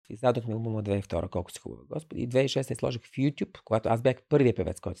Издадохме албума 2002, колко си хубава, Господи. И 2006 сложих в YouTube, когато аз бях първият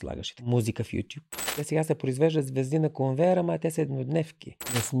певец, който слагаше музика в YouTube. Те сега се произвеждат звезди на конвейера, ама те са еднодневки.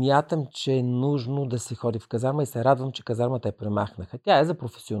 Не смятам, че е нужно да се ходи в казарма и се радвам, че казармата я премахнаха. Тя е за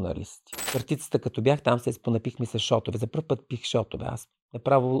професионалисти. Картицата, като бях там, се изпонапих ми с шотове. За първ път пих шотове. Аз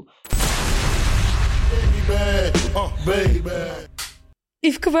направо...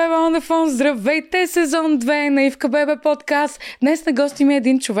 Ивка Бейбе on the phone. Здравейте! Сезон 2 на Ивка Бейбе Подкаст. Днес на гости ми е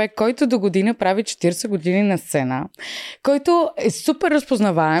един човек, който до година прави 40 години на сцена, който е супер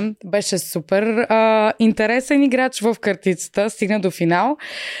разпознаваем, беше супер интересен играч в картицата, стигна до финал.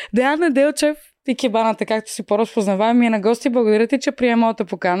 Деян Неделчев, Икебаната, както си по-разпознаваем, ми е на гости. Благодаря ти, че приема моята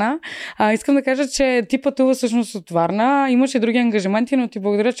покана. Искам да кажа, че ти пътува всъщност от Варна. Имаш и други ангажименти, но ти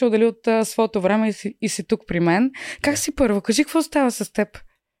благодаря, че отдели от своето време и си тук при мен. Как си първо? Кажи, какво става с теб?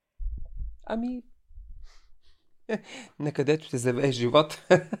 Ами, накъдето те завее живот.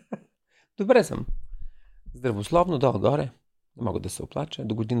 Добре съм. Здравословно, долу-горе. Не мога да се оплача.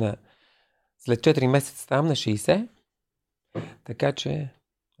 До година, след 4 месеца ставам на 60. Така че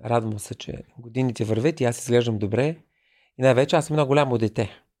радвам се, че годините вървят и аз изглеждам добре. И най-вече аз съм много голямо дете.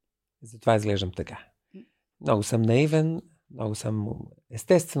 Затова изглеждам така. Много съм наивен, много съм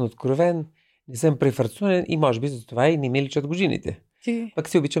естествен, откровен, не съм префарцунен и може би за това и не ми личат годините. Пък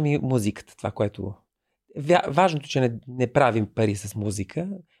си обичам и музиката, това, което... Важното, че не правим пари с музика.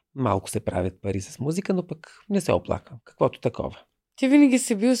 Малко се правят пари с музика, но пък не се оплакам. Каквото такова. Ти винаги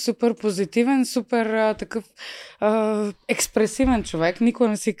си бил супер позитивен, супер такъв експресивен човек. Никога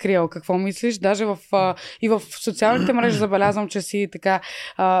не си криел какво мислиш. Даже и в социалните мрежи забелязвам, че си така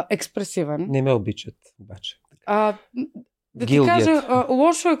експресивен. Не ме обичат, обаче. Да ти кажа,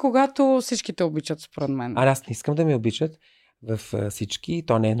 лошо е, когато всички те обичат, според мен. Аз не искам да ме обичат в всички.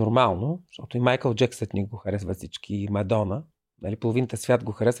 То не е нормално, защото и Майкъл Джексън ни го харесват всички, и Мадона. Нали, половината свят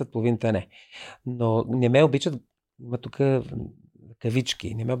го харесват, половината не. Но не ме обичат, има тук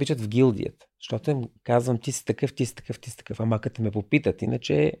кавички, не ме обичат в гилдията. Защото им казвам, ти си такъв, ти си такъв, ти си такъв. Ама като ме попитат,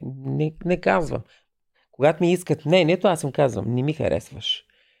 иначе не казвам. Когато ми искат мнението, аз им казвам, не ми харесваш.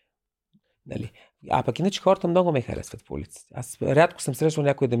 Нали? А пък иначе хората много ме харесват по улицата. Аз рядко съм срещал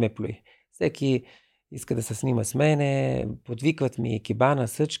някой да ме плюи. Всеки иска да се снима с мене, подвикват ми Икебана,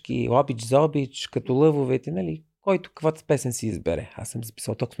 съчки, обич за обич, като лъвовете, нали? Който каквато песен си избере. Аз съм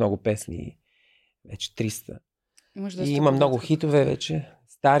записал толкова много песни, вече 300. И има много хитове вече,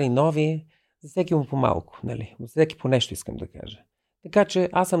 стари, нови, за всеки му по-малко, нали? За всеки по нещо искам да кажа. Така че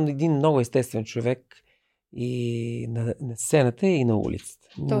аз съм един много естествен човек и на сцената и на улицата.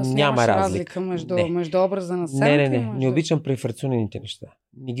 Тоест, няма разлика между образа на сцената. Не обичам префарцунените неща.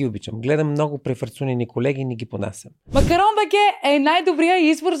 Не ги обичам. Гледам много префарцунени колеги и не ги понасям. Макарон БГ е най-добрият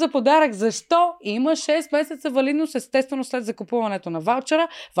избор за подарък. Защо? Има 6 месеца валидност, естествено след закупуването на ваучера.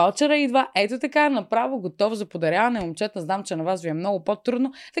 Ваучера идва ето така, направо готов за подаряване. Момчета, знам, че на вас ви е много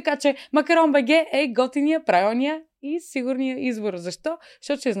по-трудно. Така че Макарон БГ е готиния, правилния и сигурния избор. Защо?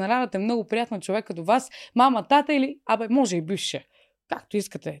 Защото ще изненадате много приятно човек като вас, мама, тата или, може и бившия. Както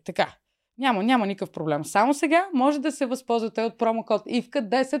искате. Така. Няма никакъв проблем. Само сега може да се възползвате от промокод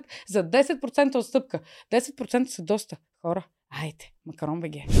IVKA10 за 10% отстъпка. 10% са доста хора. Айде, Макарон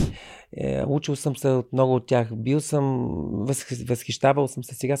БГ. Учил съм се от много от тях. Бил съм, възхищавал съм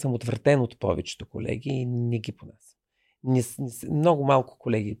се. Сега съм отвратен от повечето колеги и не ги понасям. Много малко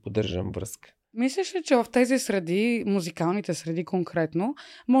колеги поддържам връзка. Мислиш ли, че в тези среди, музикалните среди конкретно,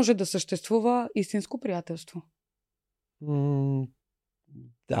 може да съществува истинско приятелство?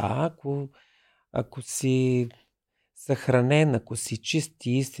 Да, ако си съхранен, ако си чист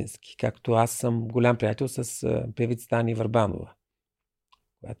и истински, както аз съм голям приятел с певицата Ани Върбанова,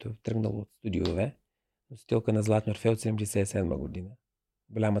 която е тръгнала от студиове, носителка на Златни Орфей от 1977 година.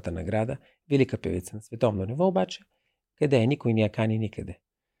 Голямата награда, велика певица на световно ниво, обаче къде е? Никой не я кани никъде.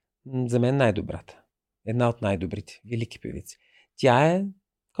 За мен най-добрата. Една от най-добрите, велики певици. Тя е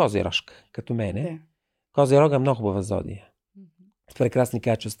козирожка, като мене. Козирога е много хубава зодия. С прекрасни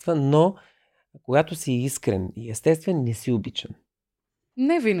качества, но когато си искрен и естествен, не си обичан.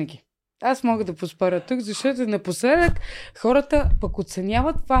 Не винаги. Аз мога да поспоря тук, защото напоследък хората пък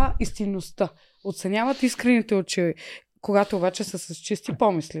оценяват това истинността. Оценяват искрените очи. Когато обаче са с чисти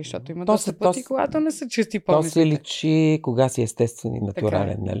помисли, защото има доста пъти, когато не са чисти помисли. То се личи кога си естествен и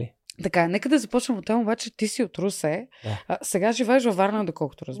натурален, нали? Така, нека да започнем от там, обаче ти си от Русе. Да. Сега живееш във Варна,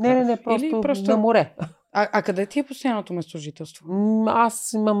 доколкото разбирам. Не, просто на море. А къде ти е постоянното местожителство?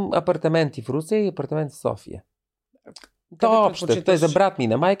 Аз имам апартаменти в Русе и апартамент в София. То е общо. Той за брат ми,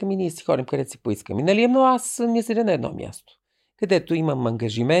 на майка ми, ние си ходим където си поискаме. Нали, но аз не седя на едно място. Където имам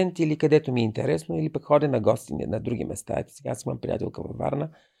ангажимент или където ми е интересно, или пък ходя на гости на други места. Ето сега аз имам приятелка във Варна.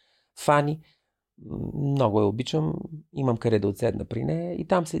 Фани. Много я обичам. Имам къде да отседна при нея и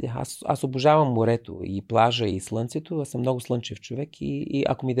там седя. Аз обожавам морето и плажа и слънцето. Аз съм много слънчев човек и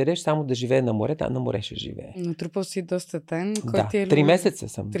ако ми дадеш само да живея на море, на море ще живее. Натрупал си доста тен. Да, 3 месеца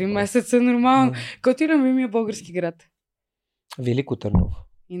съм. 3 месеца нормално. Кой ти е любимия български град? Велико Търново.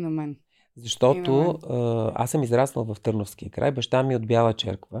 И на мен. Защото аз съм израснал в Търновския край. Баща ми от Бяла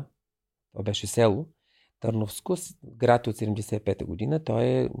Черква. Това беше село. Търновско, град от 75-та година.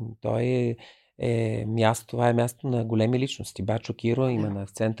 Той е място, това е място на големи личности. Бачо Киро има на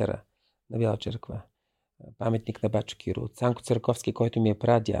центъра на Бяла Черква. Паметник на Бачо Киро. От Цанко Църковски, който ми е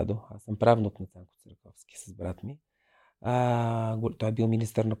прадядо. Аз съм правнук на Цанко Църковски с брат ми. Той е бил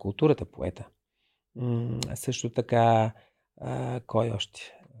министър на културата, поета. Също така, кой още?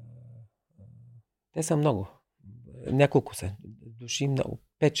 Те са много. Няколко са души, много.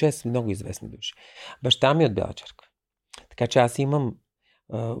 5-6 много известни души. Баща ми от Бяла Черква. Така че аз имам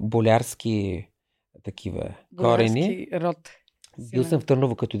болярски такива корени. Род. Бил съм в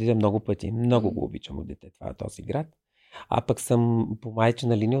Търново като дете много пъти. Много го обичам от дете. Това е този град. А пък съм по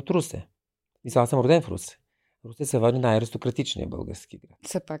майчина линия от Русе. Мисля, аз съм роден в Русе. Русе се води най-аристократичния български град.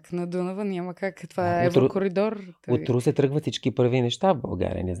 Все пак на Дунава няма как. Това е еврокоридор. От Русе тръгват всички първи неща в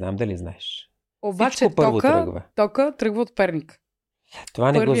България. Не знам дали знаеш. Обаче тока тръгва от Перник.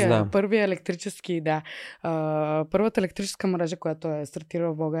 Това не го знам. Първия електрически, да. Първата електрическа мрежа, която е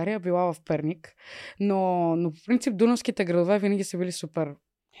стартирала в България, била в Перник. Но по принцип дунавските градове винаги са били супер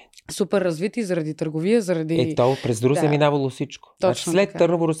развити заради търговия, заради... То през Русе минавало всичко. Значи, след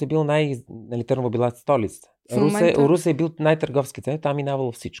Търново Русе бил Търново била столица. Русе е бил най-търговски център, там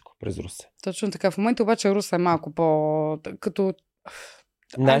минавало всичко през Русе. Точно така. В момента обаче Русе е малко като...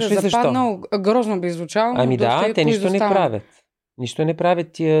 Знаеш ли защо? Грозно би звучало. Ами да, те нищо не правят. Нищо не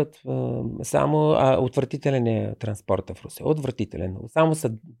правят тия, само отвратителен е транспорта в Русе. Отвратителен. Само се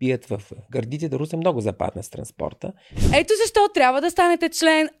бият в гърдите да Русе много западна с транспорта. Ето защо трябва да станете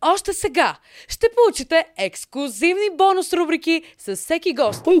член още сега. Ще получите ексклузивни бонус рубрики с всеки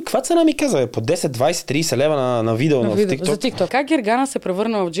гост. Ой, каква цена ми каза? По 10, 20, 30 лева на видео в TikTok? За TikTok. Как Гергана се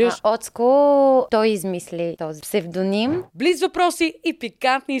превърна в джиш? Оцко той измисли този псевдоним. Близ въпроси и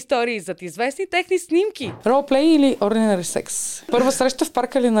пикантни истории зад известни техни снимки. Ролплей или ordinary sex? Първа среща в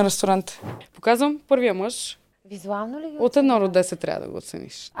парка или на ресторант? Показвам първия мъж. Визуално ли? От 1 до 10 трябва да го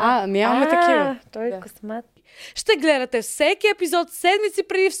оцениш. Нямаме такива. Той е късмат. Ще гледате всеки епизод седмици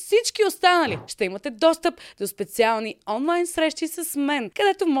преди всички останали. Ще имате достъп до специални онлайн срещи с мен,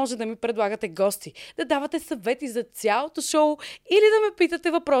 където може да ми предлагате гости, да давате съвети за цялото шоу или да ме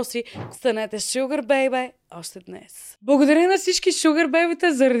питате въпроси. Станете Sugar Baby още днес. Благодаря на всички Sugar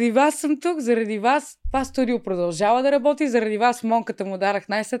Baby-та. Заради вас съм тук, заради вас това студио продължава да работи, заради вас монката му дарах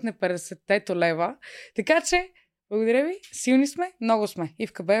най-сетне 50 лева. Така че благодаря ви. Силни сме, много сме.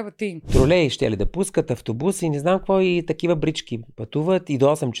 Ивка Бeibe тим. Тролеи ще ли да пускат, автобуси, не знам какво и такива брички пътуват и до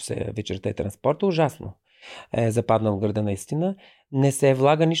 8 часа вечерта е транспорта. Ужасно е западнал града наистина. Не се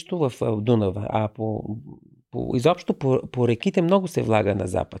влага нищо в Дунава, а изобщо по реките много се влага на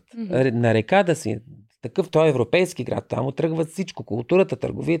запад. На река да си такъв, той е европейски град, там тръгват всичко, културата,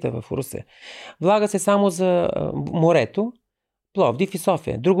 търговията в Русе. Влага се само за морето, Пловдив и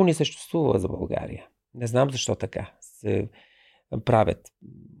София. Друго не съществува за България. Не знам защо така се правят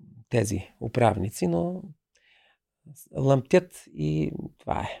тези управници, но лъмтят и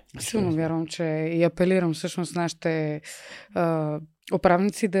това е. Силно вярвам, че и апелирам всъщност нашите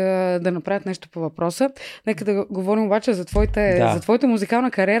управници да направят нещо по въпроса. Нека да говорим обаче за твоята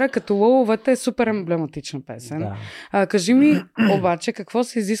музикална кариера, като Лъловете е супер емблематична песен. Да. Кажи ми обаче какво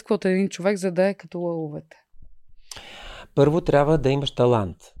се изисква от един човек, за да е като Лъловете? Първо трябва да имаш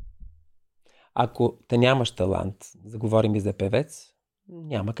талант. Ако те нямаш талант, заговорим и за певец,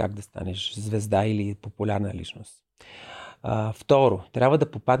 няма как да станеш звезда или популярна личност. Второ, трябва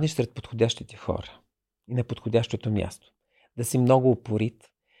да попаднеш сред подходящите хора и на подходящото място. Да си много упорит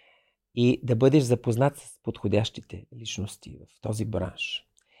и да бъдеш запознат с подходящите личности в този бранш.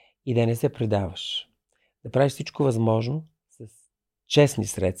 И да не се предаваш. Да правиш всичко възможно с честни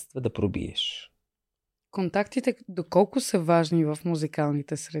средства да пробиеш. Контактите доколко са важни в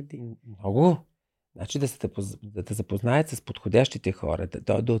музикалните среди? Много. Значи да те запознаят с подходящите хора,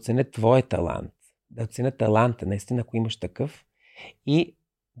 да оценят твоя талант, да оценят таланта, наистина, ако имаш такъв, и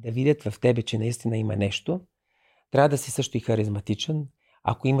да видят в тебе, че наистина има нещо. Трябва да си също и харизматичен.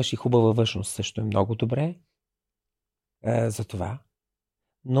 Ако имаш и хубава външност, също е много добре за това.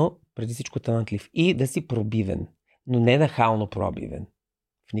 Но преди всичко талантлив. И да си пробивен, но не нахално пробивен.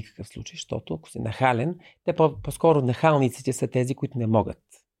 В никакъв случай, защото ако си нахален, те по-скоро нахалниците са тези, които не могат.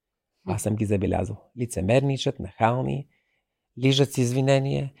 Аз съм ги забелязал. Лицемерничат, нахални, лижат с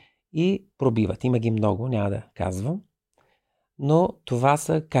извинения и пробиват. Има ги много, няма да казвам. Но това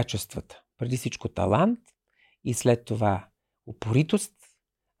са качествата. Преди всичко талант и след това упоритост,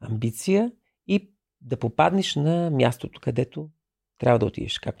 амбиция и да попаднеш на мястото, където трябва да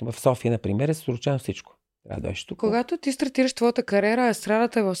отидеш. Както в София, например, е случайно всичко. Трябва да дойдеш тук. Когато ти стартираш твоята кариера,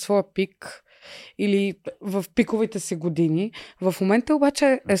 естрадата е в своя пик или в пиковите си години. В момента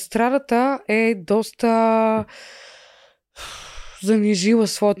обаче естрадата е доста занижила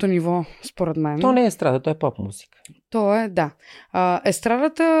своето ниво, според мен. То не е естрада, то е поп-музика. То е, да.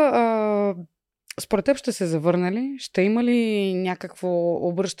 Естрадата, според теб ще се завърне ли? Ще има ли някакво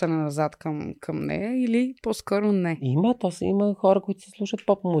обръщане назад към нея или по-скоро не? Има хора, които се слушат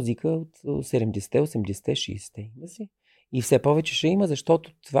поп-музика от 70-те, 80-те, 60-те. Има си. И все повече ще има,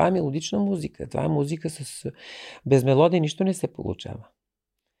 защото това е мелодична музика. Това е музика без мелодия, нищо не се получава.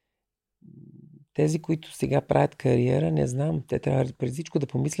 Тези, които сега правят кариера, не знам, те трябва преди всичко да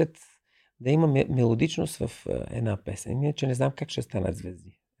помислят да има мелодичност в една песен. Иначе не знам как ще станат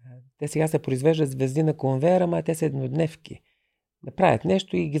звезди. Те сега се произвеждат звезди на конвейера, ама те са еднодневки. Направят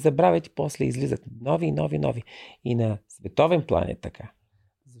нещо и ги забравят и после излизат нови. И на световен план е така.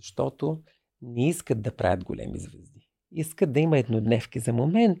 Защото не искат да правят големи звезди. Искат да има еднодневки. За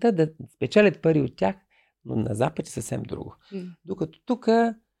момента да спечелят пари от тях, но на Запад е съвсем друго. Докато тук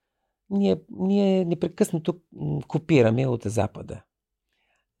ние непрекъснато копираме от Запада.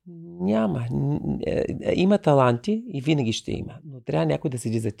 Няма. Има таланти и винаги ще има. Но трябва някой да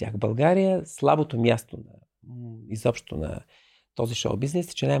седи за тях. България, слабото място изобщо на този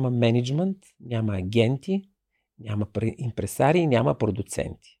шоу-бизнес е, че няма менеджмент, няма агенти, няма импресари, няма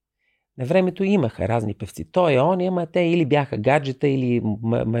продуценти. На времето имаха разни певци. Той е он, ама те или бяха гаджета, или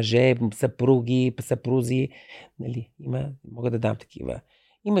мъже, съпрузи. Нали? Мога да дам такива.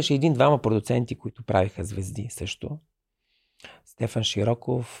 Имаше 1-2 продуценти, които правиха звезди също. Стефан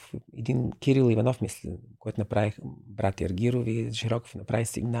Широков, един Кирил Иванов, мисля, който направих брати Аргирови, Широков направи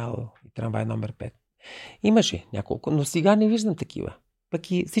Сигнал и Трамвай номер 5. Имаше няколко, но сега не виждам такива.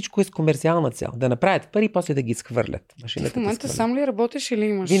 Пък и всичко е с комерциална цел. Да направят пари, после да ги схвърлят. В момента сам ли работиш или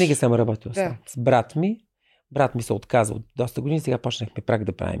имаш? Винаги съм работил сам. С брат ми. Брат ми се отказва от доста години. Сега почнахме пак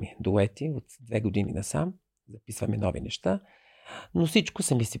да правим дуети от 2 години насам. Записваме нови неща. Но всичко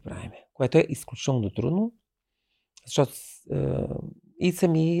сами си правим, което е изключително трудно, защото и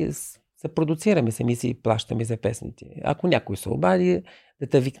сами се продуцираме, сами си плащаме за песните. Ако някой се обади да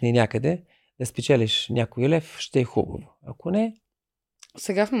те викне някъде, да спечелиш някой лев, ще е хубаво. Ако не...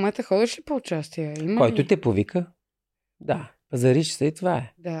 Сега в момента ходиш ли по участие? Който те повика, да, пазариш се и това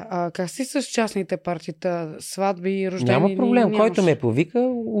е. Да, как си с частните партита, сватби, рождени? Няма проблем, който ме повика,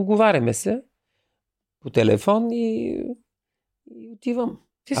 оговаряме се по телефон и отивам.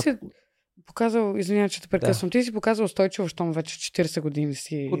 Ти си показал, извинявай, че те прекъсвам, ти си показал устойчиво, щом вече 40 години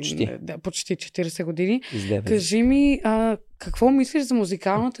си. Почти. Да, почти 40 години. Издевай. Кажи ми, какво мислиш за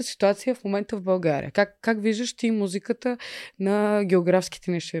музикалната ситуация в момента в България? Как виждаш ти музиката на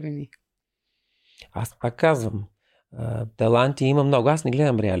географските ни ширини? Аз пак казвам, таланти има много. Аз не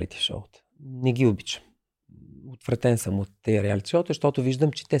гледам реалити шоута. Не ги обичам. Отвратен съм от тези реалити шоута, защото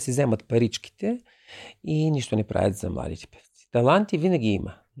виждам, че те си вземат паричките и нищо не правят за младите певци. Таланти винаги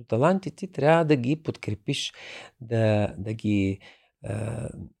има. Но талантите трябва да ги подкрепиш, да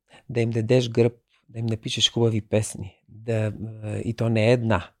им дадеш гръб, да им напишеш хубави песни. И то не е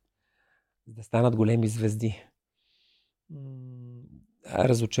една. Да станат големи звезди.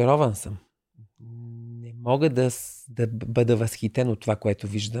 Разочарован съм. Не мога да бъда възхитен от това, което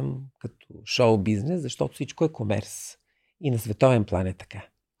виждам като шоу-бизнес, защото всичко е комерс. И на световен план е така.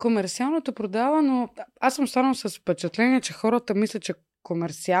 Комерциалното продава, но аз съм станал с впечатление, че хората мислят, че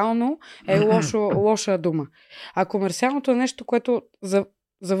комерциално е лоша дума. А комерциалното е нещо, което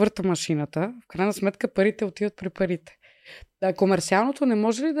завърта машината. В крайна сметка парите отиват при парите. А комерциалното не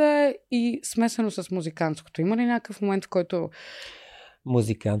може ли да е и смесено с музикантското? Има ли някакъв момент, в който...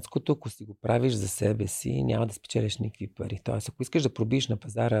 Музикантското, ако си го правиш за себе си, няма да спечелиш никакви пари. Тоест, ако искаш да пробиеш на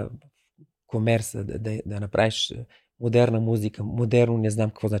пазара комерса, да направиш модерна музика, модерно, не знам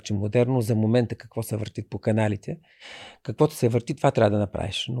какво значи модерно, за момента какво се върти по каналите, каквото се върти, това трябва да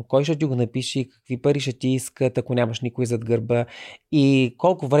направиш. Но кой ще ти го напише, какви пари ще ти искат, ако нямаш никой зад гърба и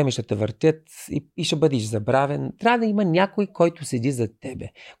колко време ще те въртят и ще бъдеш забравен. Трябва да има някой, който седи зад тебе.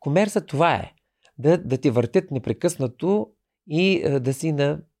 Комерса това е. Да ти въртят непрекъснато и да си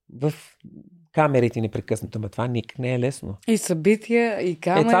в камерите непрекъснато. Но това никак не е лесно. И събития, и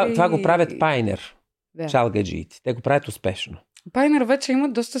камери. Това го правят Пайнер. Да. Шалгаджиите. Те го правят успешно. Пайнер вече има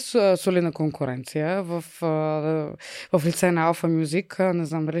доста солидна конкуренция в лице на Alpha Music. Не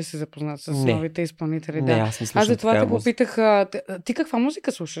знам дали си запознат с новите изпълнители. Не, аз не слушам. Аз за това те попитах, ти каква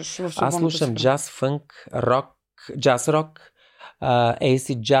музика слушаш в свободното? Аз слушам джаз, фънк, рок, джаз рок,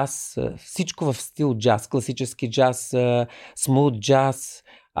 AC джаз, всичко в стил джаз, класически джаз, смут джаз,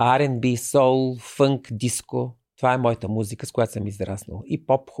 R&B, соул, фънк, диско. Това е моята музика, с която съм израснал. И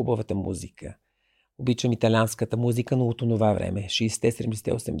поп, хубавата музика. Обичам италианската музика, но от онова време. 60-те,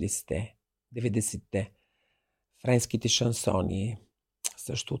 70-те, 80-те, 90-те. Френските шансони.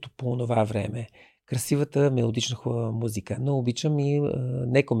 Същото по онова време. Красивата, мелодична, хубава музика. Но обичам и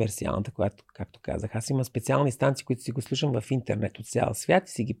некомерциалната, която, както казах. Аз имам специални станции, които си го слушам в интернет от цял свят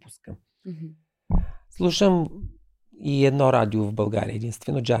и си ги пускам. Mm-hmm. Слушам и едно радио в България,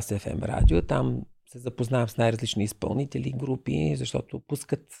 единствено Jazz FM радио. Там се запознавам с най-различни изпълнители, групи, защото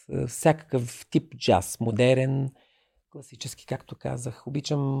пускат всякакъв тип джаз, модерен, класически, както казах.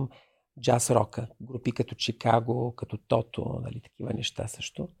 Обичам джаз рока, групи като Чикаго, като Тото, нали, такива неща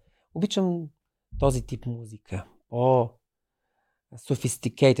също. Обичам този тип музика,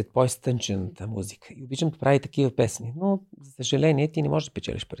 по-sophisticated, по-изтънчената музика. И обичам да прави такива песни. Но, за съжаление, ти не можеш да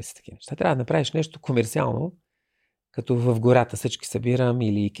печелиш пари с такива неща. Трябва да направиш нещо комерциално, като в гората съчки събирам,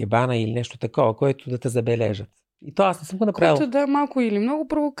 или икебана, или нещо такова, което да те забележат. И то аз не съм го направил. Което да, малко или много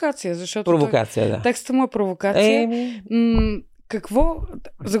провокация, защото провокация, да. Текстът му е провокация. Какво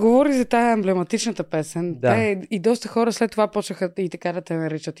заговори за тая емблематичната песен? Да. И доста хора след това почнаха и така да те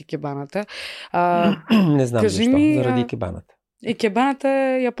наричат Икебаната. Не знам защо, заради Икебаната. Икебаната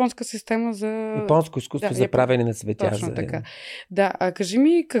е японска система за... Японско изкуство за правене на цветя. Точно така. Да, кажи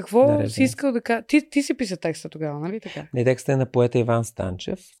ми какво си искал да кажа. Ти си писа текста тогава, нали така? Не, текстът е на поета Иван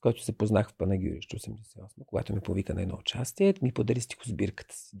Станчев, с който се познах в Панагюрище 88, когато ме повика на едно участие, ми подари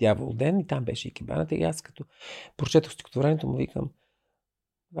стихосбирката си Дявол ден и там беше Икебаната и аз като прочетох стихотворението му викам,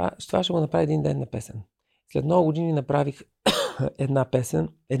 това ще го направя един ден на песен. След много години направих една песен,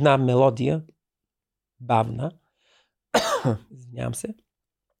 една мелодия, бавна, извинявам се,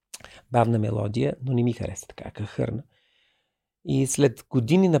 бавна мелодия, но не ми хареса така, кахърна. И след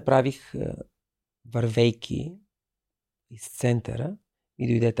години направих, вървейки из центъра, и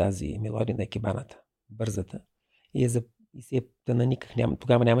дойде тази мелодия на Икебаната, бързата, и си я наниках.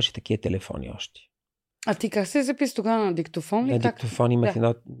 Тогава нямаше такива телефони още. А ти как се записа тогава на диктофон? На диктофон имах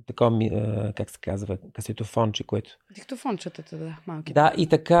едно такова, как се казва, касетофонче, което... Диктофончетата, да, малки. Да, и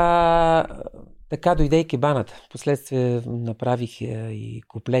така дойде Икебаната. Последствие направих и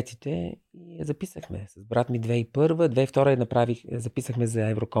куплетите и я записахме. С брат ми 2001, 2002 записахме за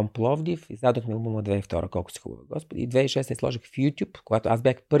Евроком Пловдив, издадохме албума 2002, колко си хубава Господи. И 2006 я сложих в YouTube, когато аз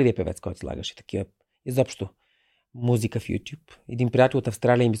бях първият певец, който слагаше такива изобщо музика в YouTube. Един приятел от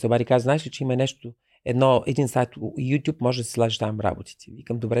Австралия ми се обади и каза, знаеш ли, че има нещо, един сайт YouTube, може да си сложиш там работите.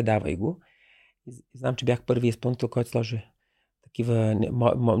 Викам, добре, давай го. И знам, че бях първият изпълнител, който сложи такива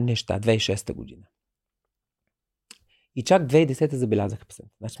неща, 2006 година. И чак 2010 забелязах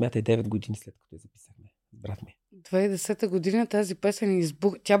песента. Значи смятай 9 години след като я записахме с брат ми. 2010 година тази песен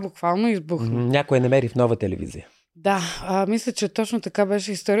тя буквално избухна. Някой намери в Нова телевизия. Да, мисля, че точно така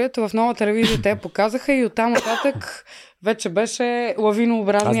беше историята. В Нова телевизия те я показаха и оттам нататък вече беше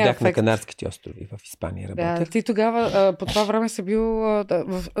лавинообразния ефект. Аз бях на Канарските острови в Испания работех. Да, ти тогава по това време си бил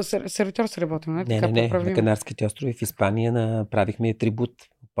в сервитьор си работил, не? Не, на Канарските острови в Испания направихме трибут,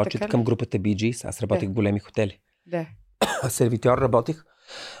 почет към групата Bee Gees. Аз работех в големи хотели. Да. Сервитьор работих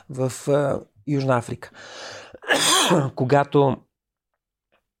в Южна Африка. Когато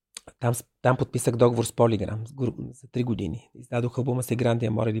там подписах договор с Полиграм за 3 години. Издадох албума се Гранди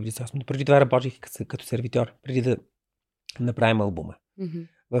Аморе Либрисос. Но преди това работих като сервитьор, преди да направим албума. Mm-hmm.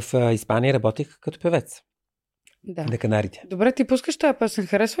 В Испания работих като певец. Да. На Канарите. Добре, ти пускаш тази песен.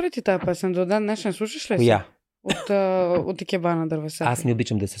 Харесва ли ти тази песен? До ден днешен слушаш ли си? Коя? От Икебана дървесата. Аз не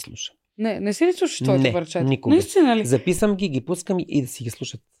обичам да се слушам. Не си ли слушаш твоите парчета? Никога. Наистина ли? Записам ги пускам и да си ги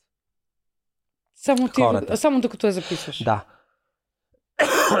слушат Само докато я записваш. Да.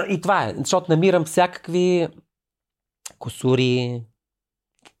 И това е, защото намирам всякакви косури,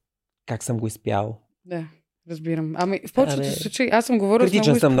 как съм го изпял. Да, разбирам. В повечето случаи аз съм говорила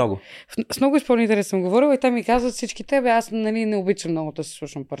с много изпълнители съм говорила и те ми казват всички тебе, аз не обичам много да се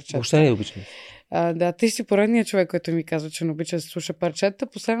слушам парчета. Въобще не обичам. Да, ти си поредният човек, който ми казва, че не обича да се слуша парчета.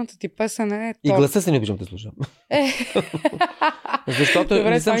 Последната ти песен е... И гласа се не обичам да слушам. Защото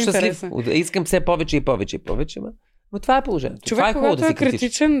не съм щастлив. Искам все повече и повече и повече. Но това е положението. Човек,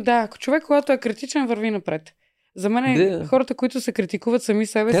 когато е критичен, върви напред. За мен хората, които се критикуват сами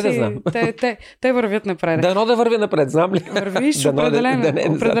себе си, те вървят напред. Дано да върви напред, знам ли? Вървиш,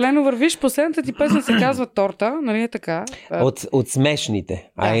 определено вървиш. Последната ти песен се казва Торта, нали е така? От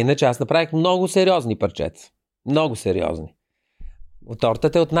смешните. А иначе аз направих много сериозни парчета. Много сериозни.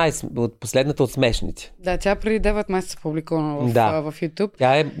 Тортата е от последната от смешните. Да, тя преди 9 месеца публикувана в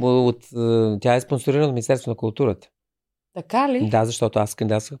YouTube. Тя е спонсорирана от Министерството на културата. Така ли? Да, защото аз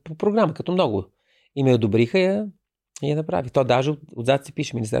кандидатствах по програма, като много. И ме одобриха и я направи. То даже отзад си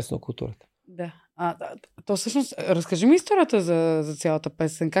пише Министерство на културата. Да. То всъщност, разкажи ми историята за цялата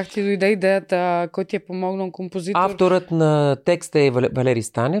песен. Как ти дойде идеята, кой ти е помогнал композитор? Авторът на текста е Валери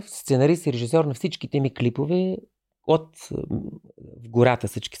Станев, сценарист и режисьор на всичките ми клипове. От в гората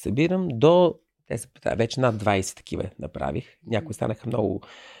всички събирам до... Те са вече над 20 такива направих. Някои станаха много,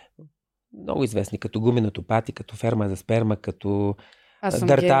 много известни, като Гуменото пати, като Ферма за сперма, като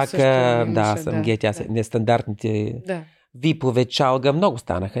Дъртака. Аз съм гей, тя са нестандартните випове, чалга, много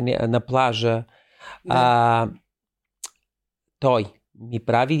станаха на плажа. Той ми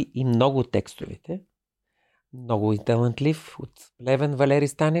прави и много от текстовете. Много талантлив от Плевен Валери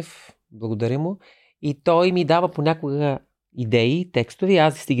Станев. Благодаря му. И той ми дава понякога идеи, текстови,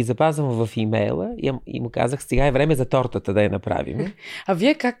 аз си ги запазвам в имейла и му казах, сега е време за тортата да я направим. А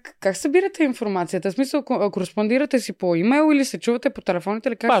вие как събирате информацията? В смисъл, кореспондирате си по имейл или се чувате по телефоните?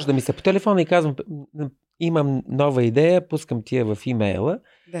 Или как? Важда ми се по телефона и казвам, имам нова идея, пускам тия в имейла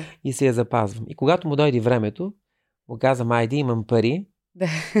и си я запазвам. И когато му дойде времето, му казвам, айде, имам пари. Да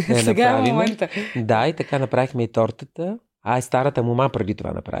я сега е момента. Да, и така направихме и тортата. И старата мума преди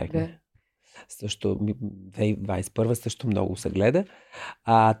това направихме. Да. Също 2021 също много се гледа.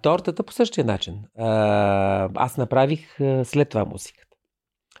 Тортата по същия начин. Аз направих след това музиката.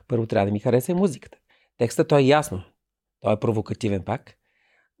 Първо трябва да ми хареса и музиката. Текстът той е ясно. Той е провокативен пак.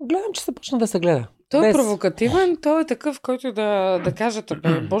 Гледам, че се почна да се гледа. Той е провокативен, той е такъв, който да кажете,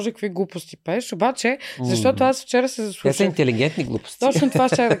 боже, какви глупости пееш. Обаче, защото аз вчера се заслушах... Те са интелигентни глупости. Точно това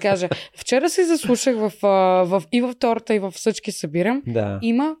ще да кажа. Вчера се заслушах и в торта, и в всички събирам. Да.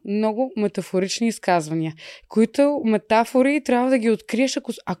 Има много метафорични изказвания, които метафори трябва да ги откриеш,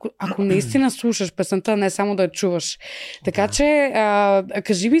 ако наистина слушаш песента, не само да я чуваш. Така че,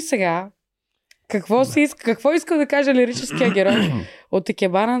 кажи ми сега, какво иска да каже лирическия герой от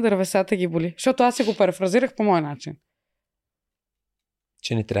Икебана, дървесата ги боли? Защото аз си го парафразирах по мой начин.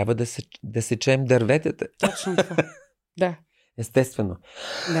 Че не трябва да сечем дърветата. Точно това. Да. Естествено.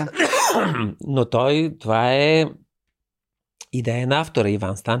 Да. Но това е идея на автора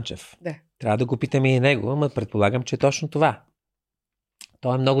Иван Станчев. Да. Трябва да го питаме и него, но предполагам, че е точно това.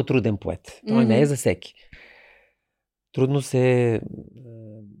 Той е много труден поет. Той не е за всеки. Трудно се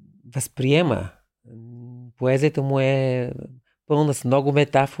възприема. Поезията му е пълна с много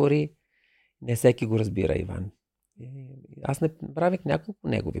метафори. Не всеки го разбира, Иван. Аз не правих няколко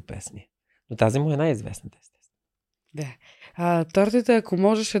негови песни. Но тази му е най-известната, естествено. Да. Тортата, ако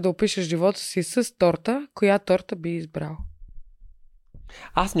можеше да опишеш живота си с торта, коя торта би избрал?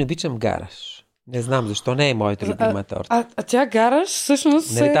 Аз не обичам гараж. Не знам защо, не е моята любима торта. Тя гараж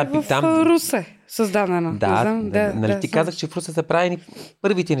всъщност е в Русе създадена. Нали ти казах, че в Русе са правени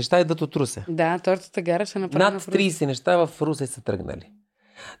първите неща идват от Русе. Да, тортата гараж е направена в Русе. Над 30 неща в Русе са тръгнали.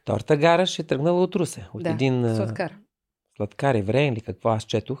 Торта гараж е тръгнала от Русе. От един сладкар евреин или какво аз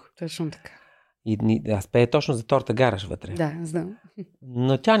четох. Точно така. И аз пея точно за торта гараж вътре. Да, знам.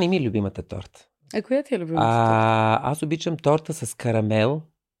 Но тя не ми е любимата торта. Коя ти е любимата торта? Аз обичам торта с карамел.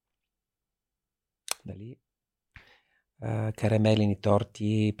 Дали? Карамелени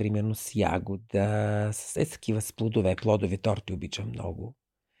торти, примерно с ягода, с такива с плодове. Плодови торти обичам много.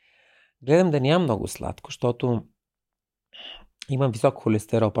 Гледам да нямам много сладко, защото имам висок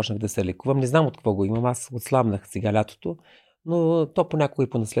холестерол, почнах да се лекувам. Не знам от какво го имам, аз отслабнах сега лятото, но то понякога и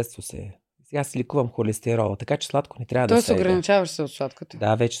по наследство се. Сега си лекувам холестерол, така че сладко не трябва да се. Тоест ограничаваш се от сладкото?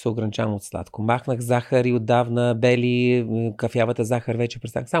 Да, вече се ограничавам от сладко. Махнах захар и отдавна, бели, кафявата захар вече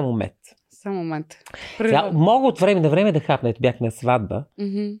престанах. Само мед. Само мед. Мога от време на време да хапна. Ето бях на сватба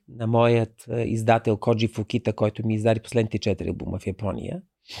на моят издател Коджи Фукита, който ми издаде последните 4 албума в Япония.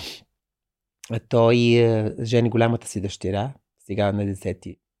 Той жени голямата си дъщеря, сега на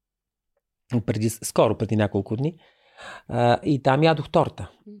 10-ти, скоро преди няколко дни. И там ядох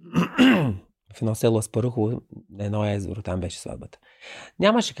торта. В едно село Аспарухово, на едно езеро, там беше сватбата.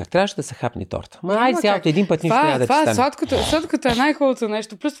 Нямаше как, трябваше да се хапне торта. Цялото един път нищо няма да ти стане. Сладкото е най-хубавото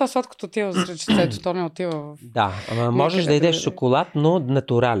нещо. Плюс това сладкото отива за ръчицето, то не отива в... Да, можеш да ядеш шоколад, но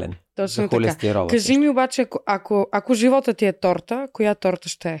натурален. Точно за холестерола. Кажи ми обаче, ако живота ти е торта, коя торта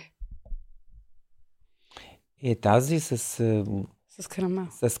ще е? Тази с С крема.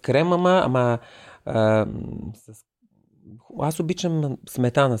 С крема, аз обичам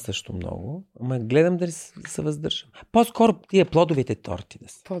сметана също много, ама гледам дали се въздържам. По-скоро тия плодовите торти да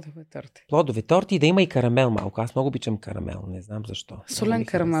са. Плодови торти и да има и карамел малко. Аз много обичам карамел, не знам защо. Солен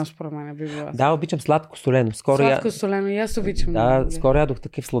карамел според мен би била. Да, обичам сладко-солено. Сладко-солено и аз обичам. Да, скоро ядох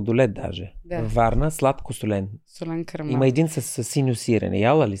такъв сладолед даже. Да. Във Варна, сладко-солен. Солен карамел. Има един с синьо сирене.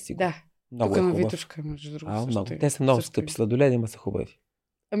 Яла ли си го? Да. Много тук е на хубав. Витушка, между другото. Много. Те са много скъпи. Сладоледи има са хубави.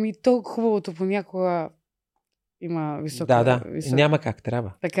 Ами то хубавото понякога има висока... Да. Няма как,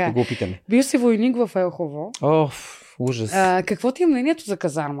 трябва. Така. Да го опитаме. Бил си войник в Елхово. Ужас. Какво ти е мнението за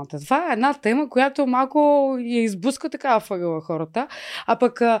казармата? Това е една тема, която малко я изблъска така в ъгъла хората. А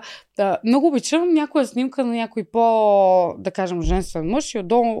пък много обичам някоя снимка на някой да кажем, женствен мъж и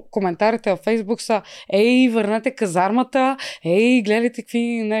отдолу коментарите във Фейсбук са: ей, върнете казармата, ей, гледайте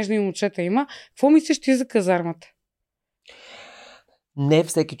какви нежни момчета има. Какво мислиш ти за казармата? Не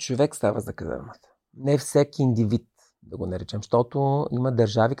всеки човек става за казармата. Не всеки индивид, да го наречем, защото има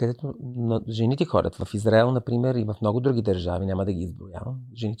държави, където жените ходят. В Израел, например, и в много други държави, няма да ги изброявам,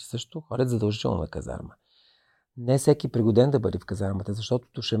 жените също ходят задължително на казарма. Не всеки пригоден да бъде в казармата, защото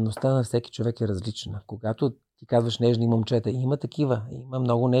душевността на всеки човек е различна. Когато ти казваш нежни момчета, има такива, има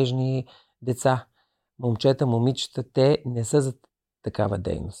много нежни деца. Момчета, момичета, те не са за такава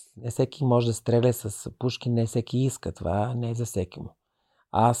дейност. Не всеки може да стреля с пушки, не всеки иска. Това не е за всеки му.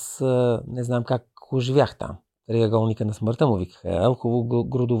 Аз не знам как оживях там. Триъгълника на смъртта му викаха. Елхово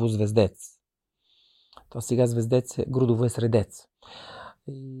Грудово Звездец. То сега Звездец Грудово е Средец.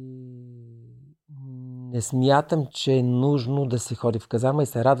 И не смятам, че е нужно да се ходи в казарма и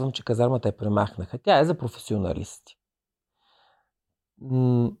се радвам, че казармата я премахнаха. Тя е за професионалисти.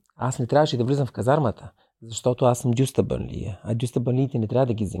 Аз не трябваше да влизам в казармата, защото аз съм дюстабанлия. А дюстабанлиите не трябва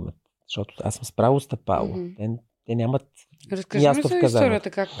да ги взимат, защото аз съм справо стъпало. Mm-hmm. Те нямат разкажи място в казармата.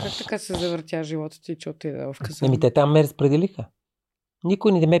 Историята, как така се завъртя живота ти, че отида в казармата? Те там ме разпределиха.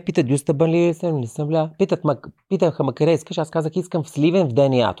 Никой не ме пита дюстабан ли съм, не съм ля. Питаха ма къде искаш, аз казах искам в Сливен в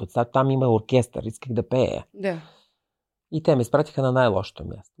ДНА-то. Там има оркестър, исках да пея. Да. И те ме изпратиха на най-лошото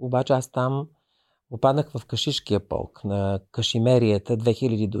място. Обаче аз там попаднах в Кашишкия полк, на Кашимерията,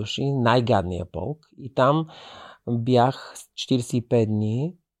 2000 души, най-гадния полк. И там бях 45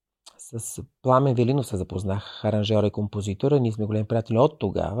 дни. С Пламен Велинов се запознах, аранжера и композитора. Ние сме големи приятели от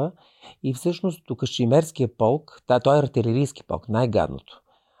тогава. И всъщност тук Кашимерския полк, той е артилерийски полк, най-гадното.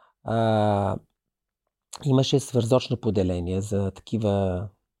 Имаше свързочно поделение за такива,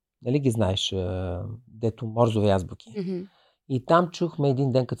 нали ги знаеш, дето морзови азбуки. Mm-hmm. И там чухме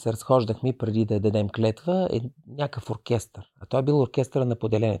един ден, като се разхождахме преди да дадем клетва, някакъв оркестър. А той е бил оркестъра на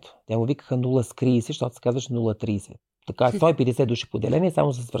поделението. Те му викаха 0 с 30, защото се казваше 0-30. Така 150 души поделение,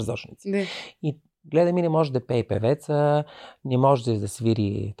 само с свързочници. Yeah. И гледа ми, не може да пее певеца, не може да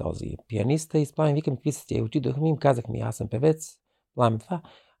свири този пианиста. И с Пламен викам, какви са тия? Отидохме и им казахме, аз съм певец, Пламен това.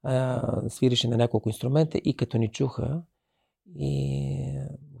 Свирише на няколко инструмента и като ни чуха и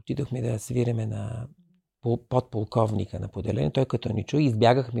отидохме да свириме на подполковника на поделение. Той като ни чу,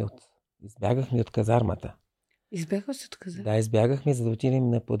 избягахме от казармата. Избягахме от казармата? Да, избягахме, за да отидем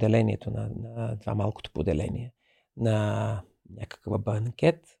на поделението, на това малкото поделение. На някакъв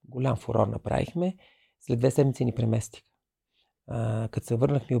банкет. Голям фурор направихме. След 2 седмици ни преместих. Като се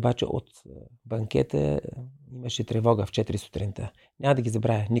върнахме обаче от банкета, имаше тревога в 4 сутринта. Няма да ги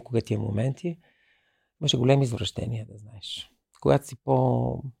забравя никога тия моменти. Имаше големи извращения, да знаеш. Когато си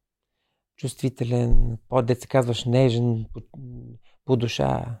по-чувствителен, по-дет се казваш нежен, по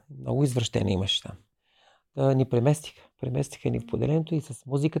душа, много извращения имаше там. Да ни преместиха. Преместиха ни в поделението и с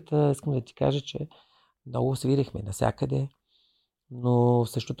музиката искам да ти кажа, че много свирихме навсякъде, но в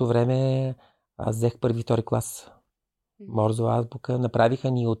същото време аз взех 1-2 клас морзова азбука.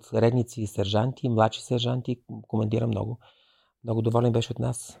 Направиха ни от редници и сержанти, младши сержанти. Командира много. Много доволен беше от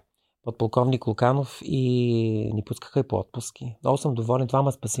нас. Подполковник Луканов и ни пускаха и по отпуски. Много съм доволен. Това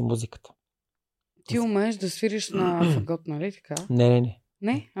ме спаси музиката. Ти умееш да свириш на фагот, нали така? Не.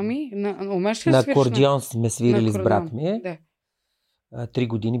 Не? Ами, умееш ли да свириш? На акордеон сме свирили с брат ми. Да. 3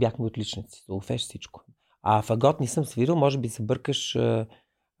 години бяхме отличници. Солфеж всичко. А фагот не съм свирил. Може би се бъркаш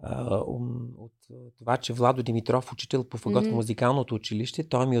от това, че Владо Димитров, учител по фагот в музикалното училище,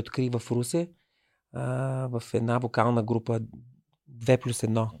 той ми откри в Русе в една вокална група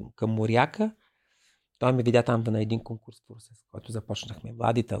 2+1 към Моряка. Той ме видя там на един конкурс в Русе, с който започнахме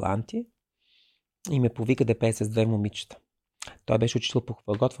Млади таланти и ме повика да пее с 2 момичета. Той беше учител по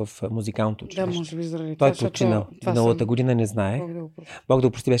фагот в музикалното училище. Да, може би заради това. Той е починал. Миналата година не знае. Бог да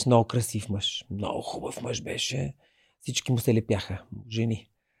го прости, беше много красив мъж. Много хубав мъж беше. Всички му се лепяха. Жени.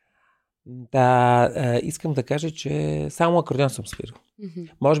 Искам да кажа, че само акордеон съм свирил.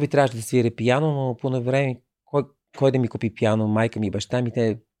 Може би трябваше да свиря пиано, но по време кой да ми купи пиано? Майка ми и баща ми,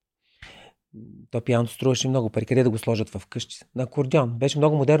 то пианото струваше много пари. Къде да го сложат в къщи? На акордеон. Беше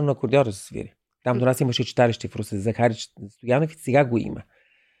много модерно на акордеон да се свири. Там до нас имаше читалище в Русе, Захари Стоянов и сега го има.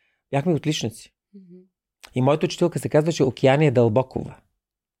 Бяхме отличници. И моята учителка се казваше Океания Дълбокова.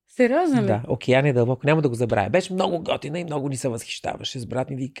 Сериозно ли? Да, Океания Дълбоко. Няма да го забравя. Беше много готина и много ни се възхищаваше. С брат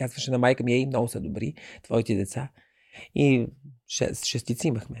ми ви казваше на майка ми, много са добри твоите деца. И шестици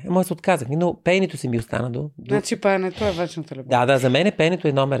имахме. Може се отказахме, но пеенето си ми остана до... Значи пеенето е вечната любов. Да, за мен пеенето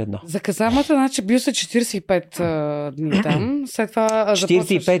е номер 1. За казармата, значи бил са 45 дни там. След това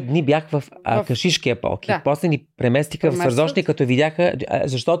 45 дни бях в Кашишкия полк. Да. После ни преместиха в Свързочник, като видяха,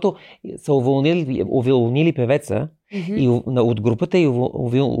 защото са уволнили певеца и от групата и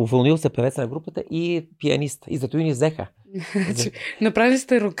уволнил се певеца на групата и пианист. И зато и ни взеха. Направили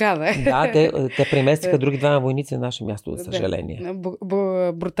сте рука, да? Да, те преместиха други двама войници на наше място, за съжаление.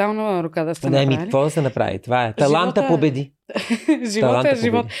 Брутална рука да сте направили. Какво да се направи? Това е. Таланта победи. Живота е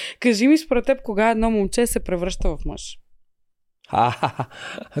живот. Кажи ми според теб, кога едно момче се превръща в мъж?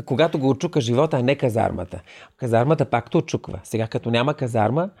 Когато го отчука живота, а не казармата. Казармата пак те отчуква. Сега, като няма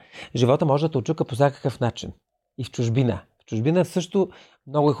казарма, живота може да те отчука по всякакъв начин. И в чужбина. В чужбина също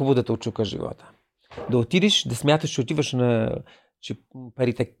много е хубаво да те отчука живота. Да отидеш, да смяташ, че отиваш че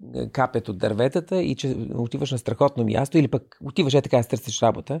парите капят от дърветата и че отиваш на страхотно място, или пък отиваш така да търсиш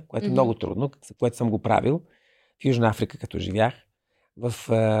работа, което е много трудно, което съм го правил в Южна Африка, като живях.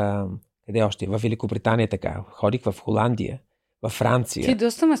 Къде още? В Великобритания така. Ходих в Холандия, във Франция. Ти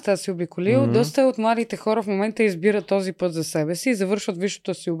доста места си обиколил. Доста от младите хора в момента избират този път за себе си, завършват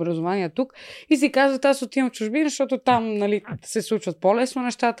висшето си образование тук и си казват, аз отивам в чужбина, защото там се случват по-лесно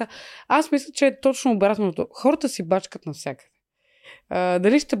нещата. Аз мисля, че е точно обратното. Хората си бачкат навсякъде.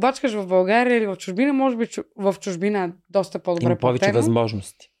 Дали ще бачкаш в България или в чужбина, може би в чужбина е доста по-добре платено. Има повече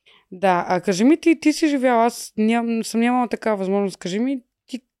възможности. Да, кажи ми ти си живял, аз съм нямала такава възможност. Кажи ми,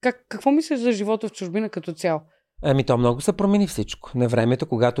 ти какво мислиш за живота в чужбина като цяло? То много се промени всичко. На времето,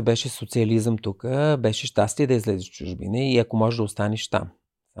 когато беше социализъм тук, беше щастие да излезеш в чужбина и ако можеш да останеш там.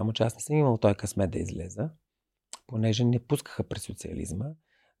 Само че аз не съм имал той късмет да излеза, понеже не пускаха през социализма.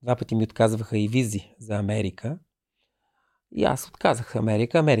 2 пъти ми отказваха и визи за Америка. И аз отказах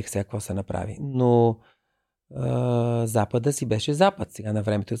Америка. Америка сега какво се направи. Но Запада си беше Запад сега на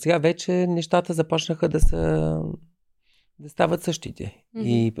времето. Сега вече нещата започнаха да стават същите.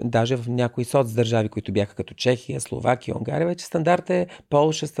 И даже в някои соцдържави, които бяха като Чехия, Словакия, Унгария, вече стандарт е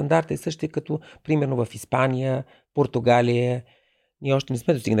Полша, стандарт е същия като примерно в Испания, Португалия. Ние още не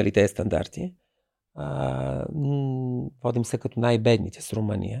сме достигнали тези стандарти. Водим се като най-бедните с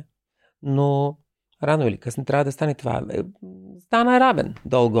Румъния. Но рано или късно трябва да стане това. Стана равен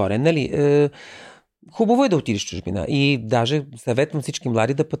долу-горе, нали? Хубаво е да отидеш в чужбина. И даже съветвам всички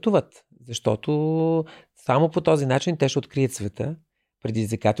млади да пътуват. Защото само по този начин те ще открият света,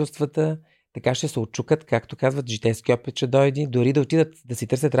 предизвикателствата, така ще се отчукат, както казват, житейски опит ще дойде, дори да отидат да си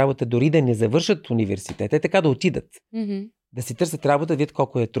търсят работа, дори да не завършат университета, така да отидат. Да си търсят работа, да видят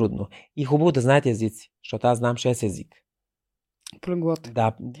колко е трудно. И хубаво да знаете езици, защото аз знам 6 езика. Полиглот.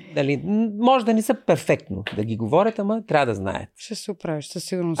 Да, може да не са перфектно да ги говорят, ама трябва да знаят. Ще се оправиш, със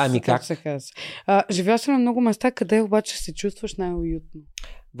сигурност. Ами как? Живял си на много места, къде обаче се чувстваш най-уютно?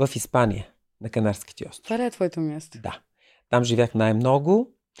 В Испания, на Канарските острови. Това ли е твоето място? Да. Там живях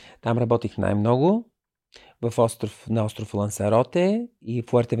най-много, там работих най-много, на остров Лансароте и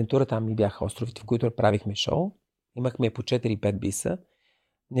Фуертевентура, там ми бяха островите, в които правихме шоу. Имахме по 4-5 биса.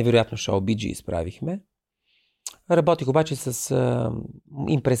 Невероятно шоу, биджи изправихме. Работих обаче с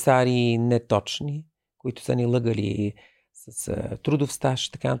импресари неточни, които са ни лъгали с трудов стаж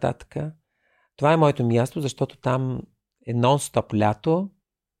и така нататък. Това е моето място, защото там е нон-стоп лято,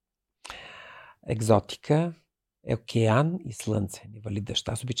 екзотика, океан и слънце. Не вали дъжд.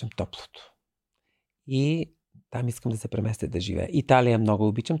 Аз обичам топлото. И там искам да се преместя да живея. Италия много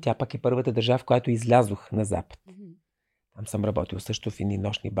обичам. Тя пак е първата държава, в която излязох на запад. Там съм работил също в едни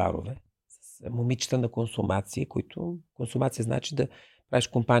нощни барове с момичета на консумация, които консумация значи да правиш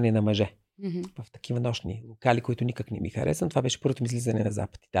компания на мъже. В такива нощни локали, които никак не ми харесвам. Това беше първото ми излизане на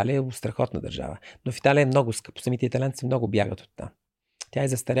запад. Италия е страхотна държава. Но в Италия е много скъпо. Самите италианци много бягат от там. Тя е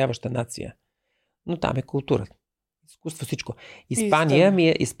застаряваща нация. Но там е култура. Изкуство, всичко. Испания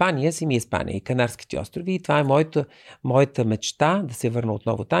си ми е Испания и Канарските острови. И това е моята мечта да се върна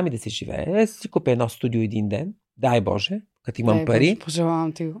отново там и да се живее. Си купя едно студио един ден. Дай Боже, като имам пари.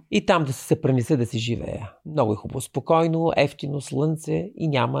 Пожелавам ти го. И там да се пренеса да си живея. Много е хубаво. Спокойно, ефтино, слънце и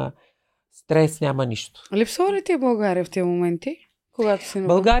няма стрес, няма нищо. Липсва ли ти България в тези моменти? когато си на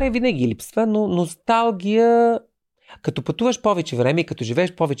България винаги липсва, но носталгия, като пътуваш повече време и като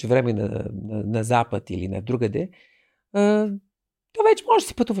живееш повече време на Запад или на другаде, то вече можеш да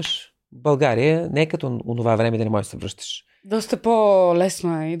си пътуваш. България не е като онова време да не можеш да се връщаш. Доста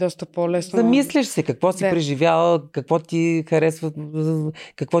по-лесно е и доста по-лесно. Замисляш се какво си преживял, какво ти е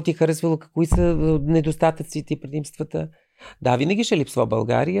харесвало, какви са недостатъците и предимствата. Да, винаги ще липсва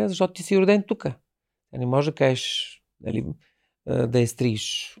България, защото ти си роден тук. Не можеш да кажеш, нали, да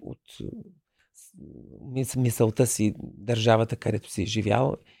изтриеш от мисълта си държавата, където си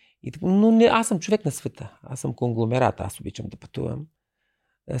живял. Но аз съм човек на света. Аз съм конгломерат. Аз обичам да пътувам.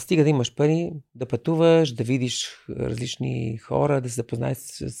 Стига да имаш пари, да пътуваш, да видиш различни хора, да се запознаеш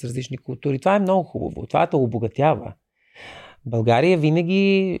с различни култури. Това е много хубаво. Това те обогатява. България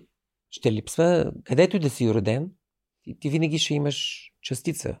винаги ще липсва. Където и да си роден, ти винаги ще имаш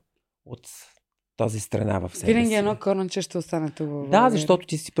частица от тази страна в себе си. Винаги едно коренче ще остане тук. Да, защото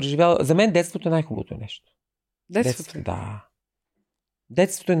ти си преживял. За мен детството е най-хубавото нещо. Детството? Да.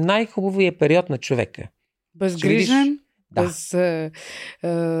 Детството е най-хубавият период на човека. Безгрижен, да.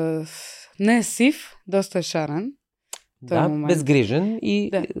 Не е сив, доста е шарен. Да, безгрижен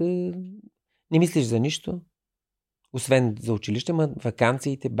и не мислиш за нищо. Освен за училище,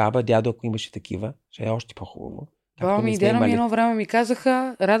 ваканциите, баба, дядо, ако имаше такива, ще е още по-хубаво. Баба ми и дядо ми едно време ми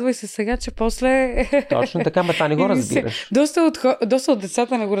казаха, радвай се сега, че после... Точно така, ма това не го разбираш. Доста от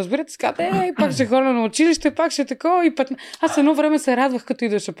децата не го разбират. Казват, пак ще ходя на училище, пак ще такова. Аз едно време се радвах, като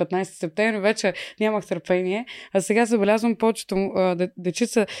идваше 15 септември, вече нямах търпение. А сега забелязвам повечето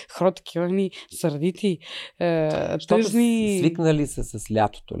дечица хора такива сърдити, тъжни. Свикнали са с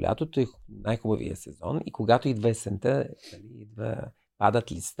лятото. Лятото е най-хубавия сезон и когато идва есента,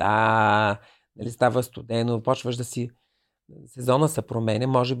 падат листа, нали, става студено, почваш да си... Сезона се променя,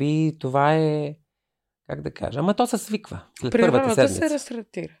 може би това е... Как да кажа? Ама то се свиква. След първата седмица. Се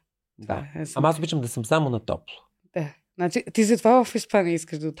разтретира. Да. Ама аз обичам да съм само на топло. Да. Значи, ти затова в Испания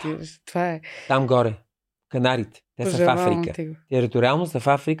искаш да отидеш. Това е... Там горе. Канарите. Те са в Африка. Териториално са в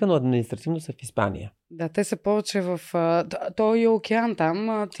Африка, но административно са в Испания. Да, те са повече в... То е океан там.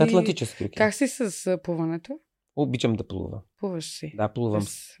 Атлантически океан. Как си с плуването? Обичам да плувам. Плуваш си. Да, плувам.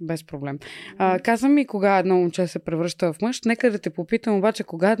 Без проблем. Каза ми кога едно момче се превръща в мъж. Нека да те попитам обаче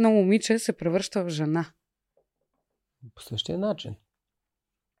кога едно момиче се превръща в жена. По същия начин.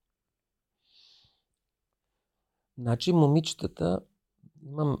 Значи момичетата,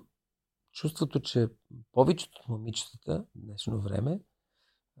 имам чувството, че повечето от момичетата в днешно време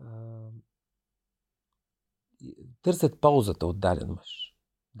търсят ползата от даден мъж.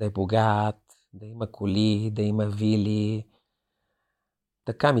 Да е богат, да има коли, да има вили.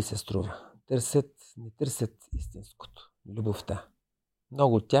 Така ми се струва. Не търсят истинското. Любовта.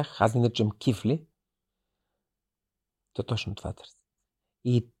 Много от тях, аз ги наричам кифли, то точно това търсят.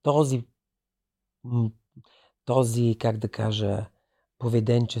 И този, как да кажа,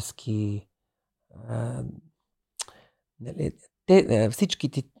 поведенчески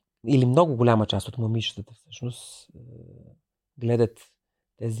всичките, или много голяма част от момичетата всъщност гледат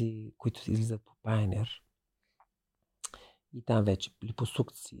тези, които излизат по Пайнер. И там вече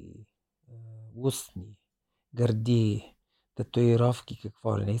липосукции, устни, гърди, татуировки,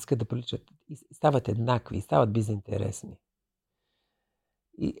 какво ли не. Искат да приличат. И стават еднакви, стават безинтересни.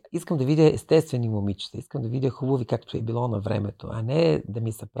 И искам да видя естествени момичета. Искам да видя хубави, както е било на времето. А не да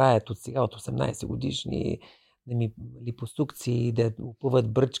ми се правят от сега, от 18 годишни, да ми липосукции, да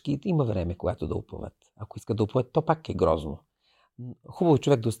опъват бръчки. Има време, когато да опъват. Ако искат да опъват, то пак е грозно. Хубаво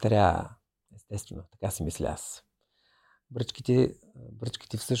човек да остаря, естествено, така си мисля аз.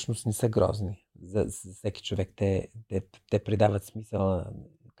 Бръчките всъщност не са грозни. За всеки човек те придават смисъл на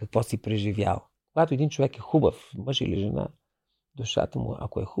какво си преживял. Когато един човек е хубав, мъж или жена, душата му,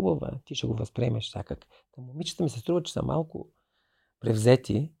 ако е хубава, ти ще го възприемеш всякак. Момичета ми се струва, че са малко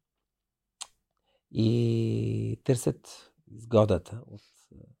превзети и търсят изгодата от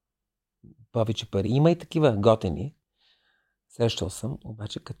повече пари. Има и такива готени. Срещал съм,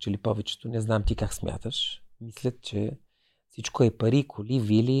 обаче като че ли повечето, не знам ти как смяташ, мислят, че всичко е пари, коли,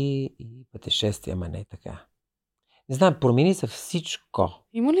 вили и пътешествия, ама не е така. Не знам, промени се всичко.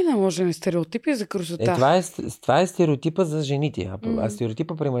 Има ли наложени стереотипи за красота? Това е стереотипа за жените. А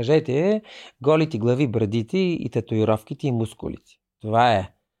стереотипа при мъжете е голите глави, брадите и татуировките и мускулите. Това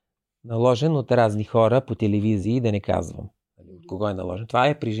е наложен от разни хора по телевизии, да не казвам. От кого е наложен. Това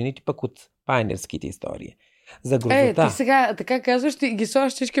е при жените пък от пайнерските истории. За грозота. Ти сега така казваш, ти ги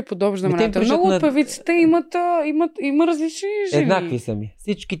слагаш всички по общ знаменател. Много от певиците има различни жени. Еднакви са ми.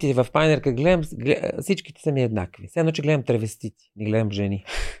 Всичките в пайнерка гледам, всичките са ми еднакви. Все едно, че гледам травестити, не гледам жени.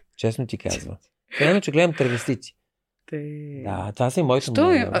 Честно ти казвам. Все едно, че гледам травестити. Да, това са и моите Що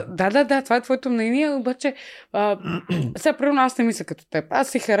мнения. Да, това е твоето мнение, обаче сега, примерно, аз не мисля като теб. Аз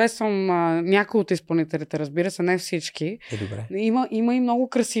си харесвам някои от изпълнителите, разбира се, не всички. Добре. Има и много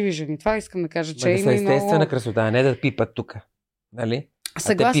красиви жени. Това искам да кажа, че Да са има и естествена много... красота, а не да пипат тук. Нали?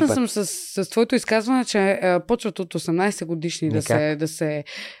 Съгласна съм с твоето изказване, че почват от 18 годишни да се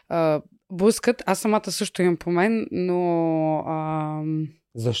блъскат. Аз самата също имам по мен, но...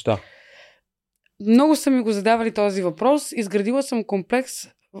 Защо? Много са ми го задавали този въпрос. Изградила съм комплекс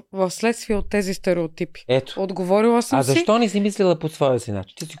в следствие от тези стереотипи. Ето. Отговорила съм си. А защо не си мислила по своя си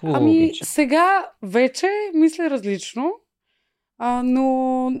начин? Ти си хубаво обича. Сега вече мисля различно,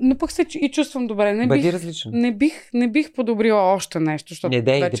 но пък се и чувствам добре. Бъди различно. Не бих подобрила още нещо, защото не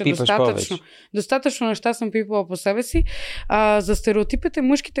дей вече да пипаш достатъчно неща съм пипала по себе си. За стереотипите,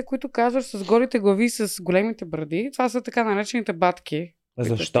 мъжките, които казваш с голите глави и с големите бради, това са така наречените батки.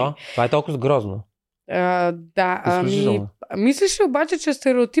 Защо? Това е толкова грозно. Мислиш ли обаче, че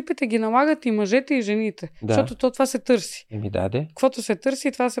стереотипите ги налагат и мъжете, и жените? Да. Защото това се търси. Каквото се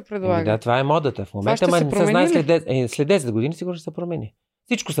търси, това се предлага. Да, това е модата. В момента не се знае след 10 години сигурно ще се промени.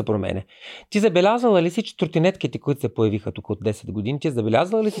 Всичко се променя. Ти забелязвала ли си, че тротинетките, които се появиха тук от 10 години, ти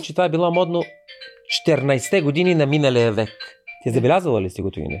забелязвала ли си, че това е било модно 14-те години на миналия век? Ти забелязвала ли си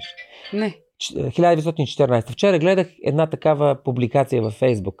го това нещо? Не. 1914. Вчера гледах една такава публикация във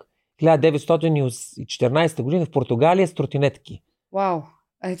Фейсбук. 1914 година в Португалия с тротинетки. Вау,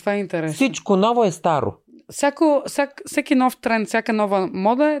 това е интересно. Всичко ново е старо. Всеки нов тренд, всяка нова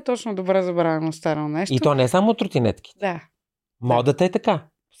мода е точно добре забравено старо нещо. И то не е само тротинетки. Да. Модата е така.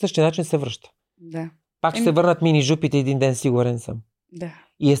 По същия начин се връща. Да. Пак ще се върнат мини-жупите един ден, сигурен съм. Да.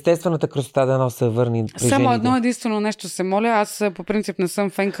 И естествената красота да се върне при Само жените. едно единствено нещо се моля. Аз по принцип не съм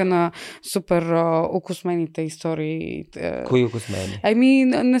фенка на супер окосмените истории. Кои окосмени?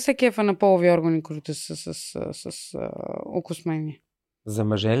 Не се кефа на полови органи, които са с окосмени. За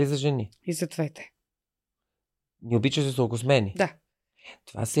мъже или за жени? И за двете. Не обичаш да са окосмени? Да.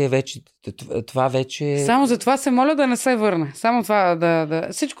 Това вече... Само за това се моля да не се върне. Само това да...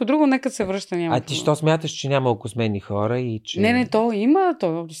 Всичко друго нека се връща. Няма. А ти що смяташ, че няма окосмени хора и че... Не, то има.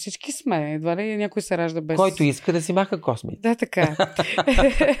 Всички сме. Едва ли някой се ражда без... Който иска да си маха космите. Да, така.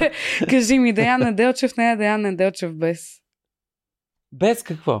 Кажи ми, Деян Неделчев не е Деян Неделчев без. Без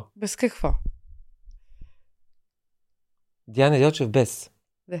какво? Без какво? Деян Неделчев без.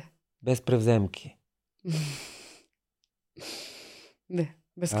 Да. Без превземки. Да,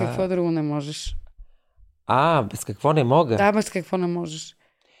 без какво друго не можеш. Без какво не мога? Да, без какво не можеш.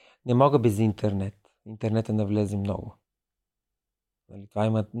 Не мога без интернет. Интернета навлезе много. Това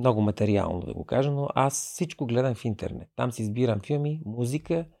има много материално да го кажа, но аз всичко гледам в интернет. Там си избирам филми,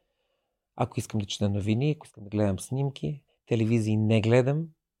 музика, ако искам да чета новини, ако искам да гледам снимки, телевизии не гледам,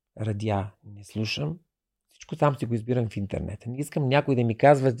 радиа не слушам. Всичко там си го избирам в интернет. Не искам някой да ми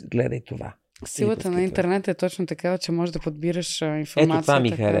казва, гледай това. Силата на интернет е точно такава, че можеш да подбираш информация. Ето това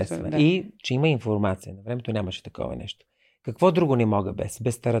ми харесва. Да. И че има информация. На времето нямаше такова нещо. Какво друго не мога без?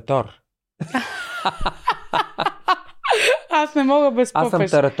 Без таратор. Аз не мога без попеш. Аз съм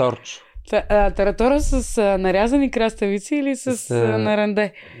тараторчо. Таратора с нарязани краставици или с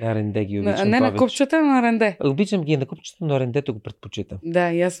наренде? Наренде ги обичам не повече. На купчета, а на ренде. Обичам ги на купчета, но рендето го предпочитам.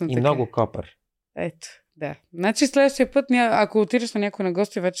 Да, ясно. И така. Много копър. Ето. Да. Значи следващия път, ако отидеш на някой на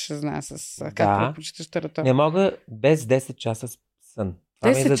гости, вече ще знае как предпочиташ таратор. Не мога без 10 часа сън.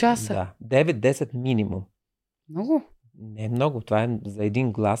 10 часа? Да. 9-10 минимум. Много? Не много. Това е за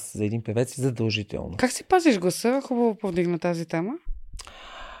един глас, за един певец задължително. Как си пазиш гласа? Хубаво повдигна тази тема.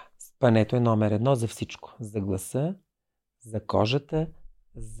 Спането е номер 1 за всичко. За гласа, за кожата,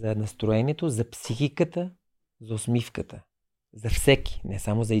 за настроението, за психиката, за усмивката. За всеки, не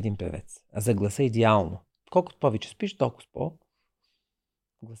само за един певец. А за гласа идеално. Колкото повече спиш, толкова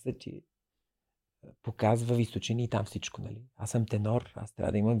гласът ти показва височини и там всичко, нали? Аз съм тенор, аз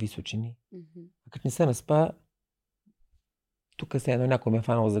трябва да имам височини. Mm-hmm. А като не се наспа, тук се едно някой ме е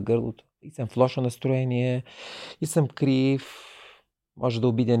фанал за гърлото. И съм в лошо настроение, и съм крив. Може да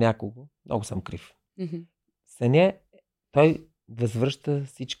обидя някого. Много съм крив. Mm-hmm. Съня, той възвръща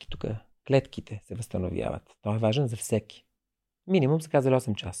всички тук. Клетките се възстановяват. Той е важен за всеки. Минимум са казали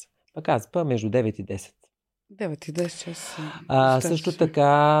 8 часа. Пък аз спа между 9 и 10. 9 и 10 часа. Също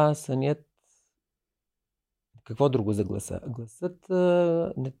така сънят... Какво друго за гласа? Гласът...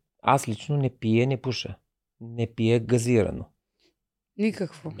 Аз лично не пия, не пуша. Не пия газирано.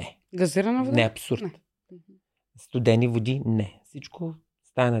 Никакво? Не. Газирана вода? Не, абсурд. Не. Студени води? Не. Всичко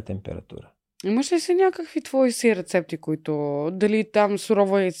стане на температура. Имаш ли си някакви твои си рецепти, които... Дали там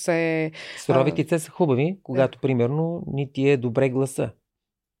сурово яйце... Суровите яйца са хубави, когато, примерно, ни ти е добре гласа.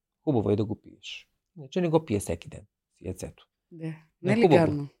 Хубаво е да го пиеш. Иначе не го пие всеки ден. си яйцето. Да. Не Не ли хубаво.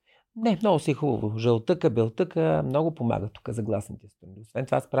 гадно? Не, много си хубаво. Жълтъка, белтъка, много помага тук за гласните струни. Освен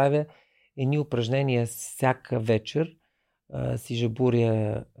това, аз правя едни упражнения всяка вечер. Си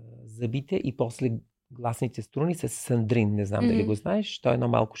жабуря зъбите и после гласните струни с сандрин. Не знам дали го знаеш. То е едно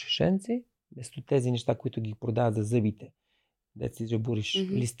малко шишенце. Вместо тези неща, които ги продават за зъбите. Дето си жабуриш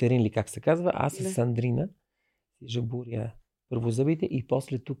листерин ли как се казва. Аз с сандрина си жабуря първо зъбите и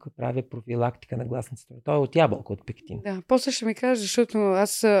после тук правя профилактика на гласните струни. Той е от ябълка, от пектин. Да, после ще ми кажеш, защото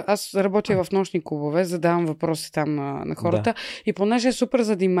аз работя в нощни клубове, задавам въпроси там на хората и понеже е супер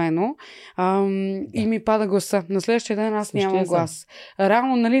задимено и ми пада гласа. На следващия ден аз нямам глас.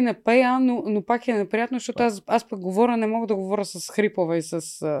 Реално, нали, не пея, но пак е неприятно, защото аз пък говоря, не мога да говоря с хрипове и с...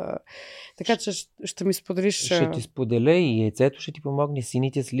 Така че ще ми споделиш... Ще ти споделя и яйцето ще ти помогне.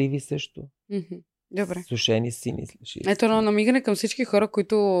 Сините сливи също. Добре. Сушени сини. Ето едно намигане към всички хора,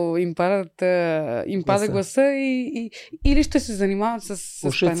 които им пада гласа или ще се занимават с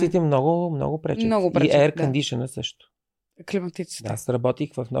ушиците много пречат. Много пречат. И air conditioner също. Климатиците. Да, аз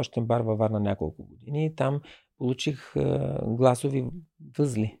работих в нощен бар във Варна няколко години и там получих гласови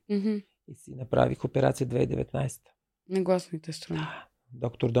възли. И си направих операция 2019. На гласните струни.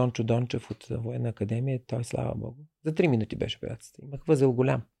 Доктор Дончо Дончев от Военна академия, той, слава Богу. За 3 минути беше операцията. Имах възел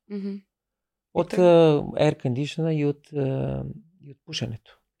голям. От air conditioner и от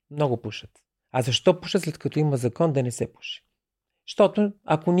пушенето. Много пушат. А защо пушат, след като има закон да не се пуши? Защото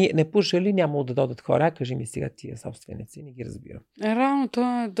ако ние не пушали, няма да додат хора. Кажи ми сега тия собственици, не ги разбирам. Реално,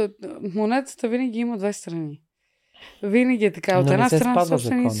 монетата винаги има две страни. Винаги е така. От една страна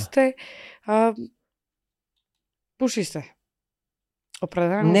собствениците пуши се.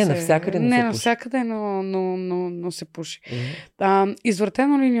 Определено не навсякъде, не навсякъде, но се пуши.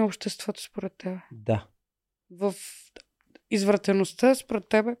 Извратено ли ни е обществото според теб? Да. В извратеността според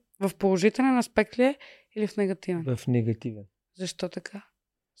тебе в положителен аспект ли е или в негативен? В негативен. Защо така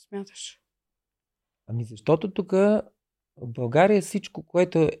смяташ? Ами защото тук в България всичко,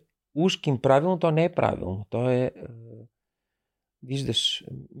 което е ушким правилно, то не е правилно. То е... виждаш,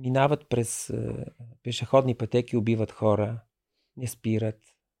 минават през пешеходни пътеки, убиват хора, не спират,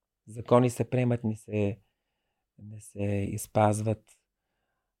 закони се приемат, не се изпазват,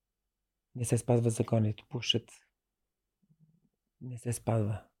 не се спазва законите, пушат, не се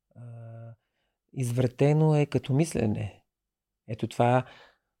спазва. Извратено е като мислене. Ето това...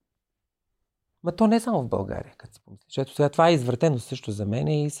 Ма то не е само в България, като си помислиш. Ето сега това е извратено също за мен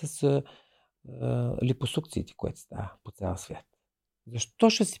и с липосукциите, което става по цял свят. Защо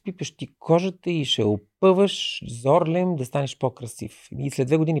ще си пипеш ти кожата и ще опъваш зорлем да станеш по-красив? И след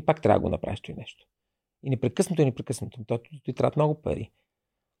 2 години пак трябва да го направиш това нещо. И непрекъснато. То ти трябва много пари.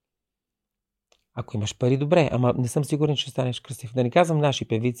 Ако имаш пари, добре, ама не съм сигурен, че ще станеш красив. Да не казвам наши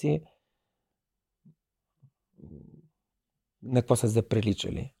певици на какво са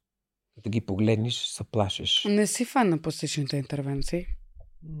заприличали. Като ги погледнеш, се плашеш. Не си фан на пластичните интервенции?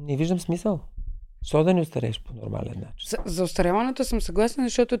 Не виждам смисъл. Защо да не остарееш по нормален начин? За остаряването съм съгласна,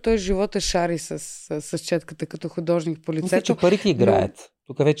 защото той живота шари с четката като художник по лицето. Мисля, че парите играят.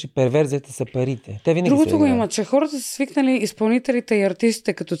 Тук вече перверзията са парите. Те винаги другото го има, че хората са свикнали изпълнителите и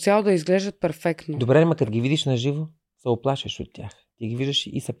артистите като цяло да изглеждат перфектно. Добре, ама като ги видиш на живо, се оплашеш от тях. Ти ги виждаш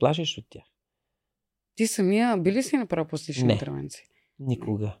и се плашеш от тях. Ти самия би ли си направил пластични интервенции?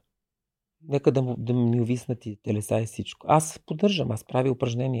 Никога. Нека да ми увиснат и телеса и всичко. Аз поддържам, аз правя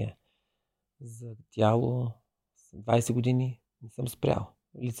упражнения за тяло. 20 години не съм спрял.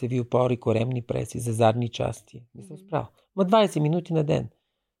 Лицеви опори, коремни преси, за задни части. Не съм спрял. Ма 20 минути на ден.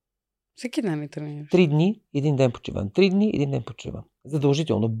 Всеки ден ли тренираш? 3 дни, 1 ден почивам. 3 дни, 1 ден почивам.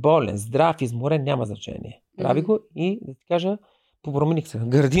 Задължително. Болен, здрав, изморен, няма значение. Прави го и да ти кажа, попромених се.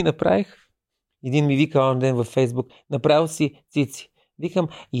 Гърди направих. Един ми вика он ден във Фейсбук, направил си цици. Викам,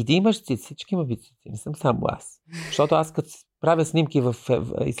 и да имаш цици, всички има цици, не съм само аз. Защото аз като правя снимки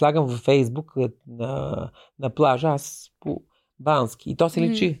и слагам във Фейсбук на плажа, аз по бански. И то се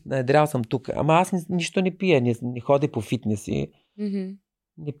личи, наедрял съм тук. Ама аз нищо не пия, не ходя по фитнеси,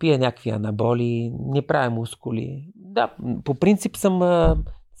 не пия някакви анаболи, не правя мускули. Да, по принцип съм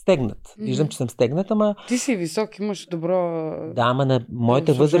стегнат. Виждам, че съм стегнат, ама... Ти си висок, имаш добро... Да, ама на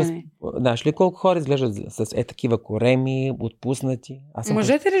моята възраст... Знаеш ли колко хора изглеждат с такива кореми, отпуснати?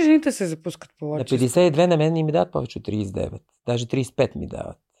 Мъжете или жените се запускат по на 52 на мен не ми дават повече от 39. Даже 35 ми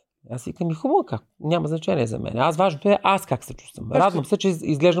дават. Аз викам и хубаво как. Няма значение за мен. Важното е аз как се чувствам. Радвам се, че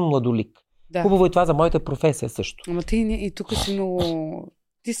изглеждам младолик. Да. Хубаво е това за моята професия също. Ама ти и тук си много...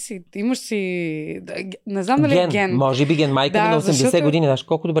 имаш си... Не знам дали ген. Може би ген. Майка ми на 80 години, знаеш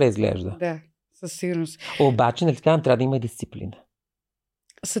колко добре изглежда. Да, със сигурност. Обаче, нали така, трябва да има дисциплина.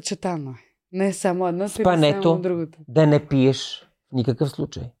 Съчетано е. Не само едното или Спането, само другото. да не пиеш в никакъв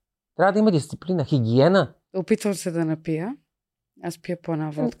случай. Трябва да има дисциплина, хигиена. Опитвам се да напия. Аз пия по една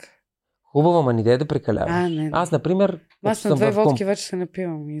водка. Хубаво, ма не дей да прекаляваш. Не. Аз, например... Аз на 2 водки вече се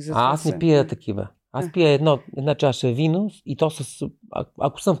напивам. Аз не пия такива. Аз пия една чаша вино и то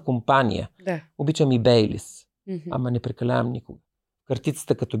ако съм в компания, обичам и Бейлис. Ама не прекалявам никога.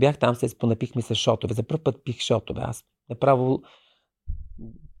 Картицата, като бях там, се понапих ми с шотове. За първ път пих шотове. Аз направо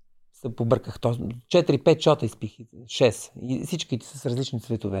се побърках. 4-5 шота изпих. 6. И всичките са с различни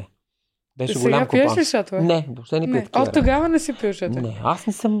цветове. Беше голям купон. Сега пиеш ли шотове? Не, въобще не пия такива. От тогава не си пил шотове? Не, аз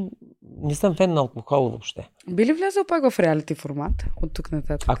не съм фен на алкохол въобще. Би ли влязъл пак в реалити формат от тук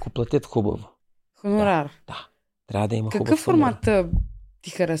нататък? Ако платят хубаво. Хонорар? Да. Трябва да има хубав Какъв формат ти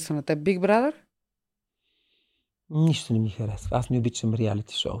харесва на теб? Big Brother? Нищо не ми харесва. Аз не обичам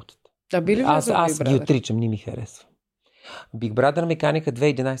реалити шоутата. Би ли влязъл аз ги отричам, не ми харесва. Big Brother ме каниха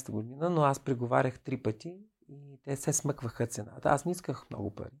 2011 година, но аз преговарях 3 пъти и те се смъкваха цената. Аз не исках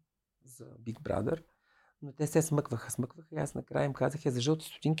много пари за Big Brother, но те се смъкваха и аз накрая им казах, за жълти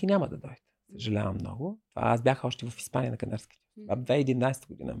стотинки няма да дойде. Съжалявам много. Аз бях още в Испания на Канарските. 2011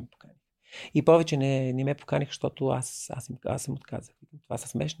 година ме поканих. И повече не ме поканих, защото аз им отказах. Това са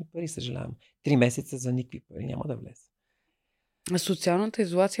смешни пари, съжалявам. 3 месеца за никакви пари няма да влезе. А социалната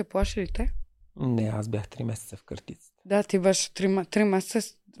изолация плаши ли те? Не, аз бях 3 месеца в картицата. Да, ти беше 3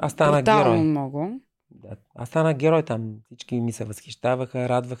 месеца. Аз станах герой. Много. Да, аз станах герой там. Всички ми се възхищаваха,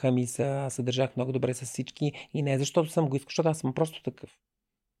 радваха ми се, аз се държах много добре с всички и не защото съм го искал, защото аз съм просто такъв.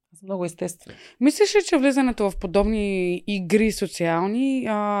 Аз съм много естествен. Мислиш ли, че влизането в подобни игри социални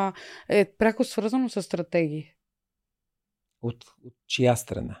е пряко свързано с стратегии? От чия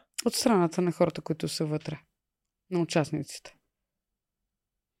страна? От страната на хората, които са вътре. На участниците.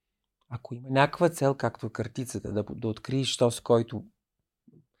 Ако има някаква цел, както картицата, да откриеш този, който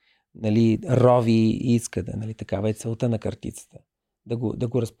рови и иска такава е целта на картицата. Да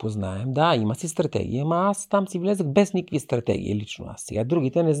го разпознаем. Да, има си стратегия, ама аз там си влезах без никакви стратегии, лично аз. Сега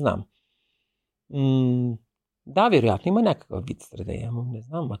другите не знам. Да, вероятно има някакъв вид стратегия, ама не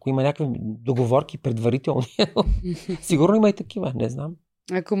знам. Ако има някакви договорки предварителни, сигурно има и такива, не знам.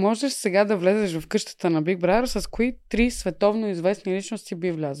 Ако можеш сега да влезеш в къщата на Big Brother, с кои 3 световно известни личности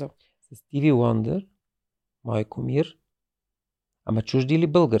би влязъл? С Стиви Уондър, мой кумир, ама чужди или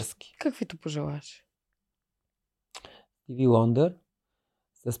български? Каквито пожелаш. Стиви Уондър,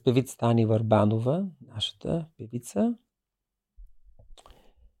 с певицата Ани Върбанова, нашата певица,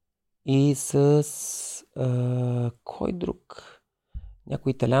 и с кой друг?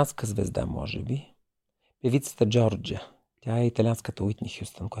 Някоя италианска звезда, може би. Певицата Джорджия. Тя е италианската Уитни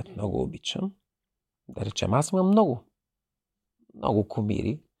Хюстън, която много обичам. Да речем, аз имам много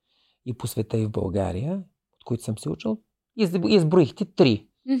кумири и по света, и в България, от които съм се учил. Изброих ти 3.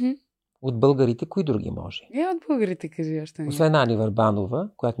 Mm-hmm. От българите, кои други може? От българите, кажи още. Освен Ани Върбанова,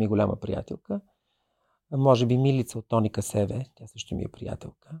 която ми е голяма приятелка, може би Милица от Тоника Севе, тя също ми е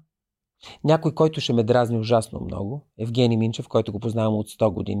приятелка. Някой, който ще ме дразни ужасно много, Евгений Минчев, който го познавам от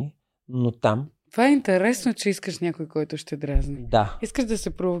 100 години, но там... Това е интересно, че искаш някой, който ще дразни. Да. Искаш да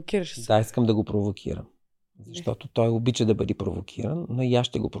се провокираш. Да, искам да го провокирам. Защото той обича да бъде провокиран, но и аз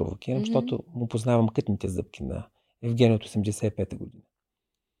ще го провокирам, защото му познавам кътните зъбки на Евгений от 85-та година.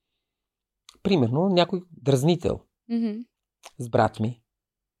 Примерно, някой дразнител с брат ми.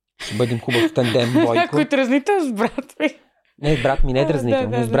 Ще бъдем хубав тандем, Бойко. Някой дразнител с брат ми. Не, брат ми не е дразнител,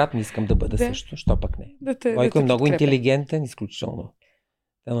 но с брат ми искам да бъда също. Що пък не? Бойко е много интелигентен, изключително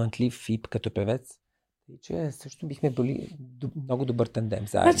талантлив и като певец. И че също бихме били много добър тандем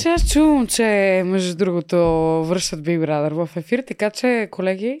заедно. Значи аз чувам, че между другото връщат Big Brother в ефир, така че,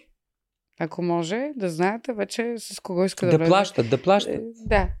 колеги, ако може, да знаете вече с кого иска да влезе. Да плащат.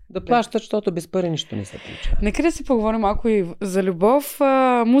 Да плащат, защото без пари нищо не се получава. Нека да си поговорим малко и за любов.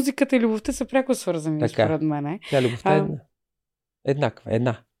 Музиката и любовта са пряко свързани, според мен. Тя любовта е еднаква.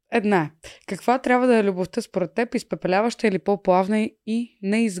 Една. Каква трябва да е любовта според теб? Изпепеляваща или по-плавна и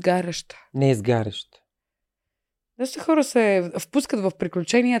неизгаряща? Неизгаряща. Доста хора се впускат в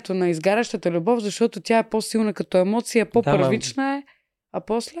приключението на изгарящата любов, защото тя е по-силна като емоция, по-първична е, а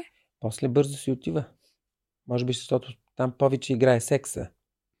после? После бързо си отива. Може би, защото там повече играе секса.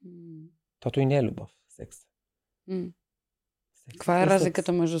 Тото и не е любов. Секса. Каква е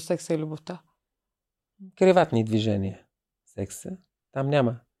разликата между секса и любовта? Креватни движения. Секса. Там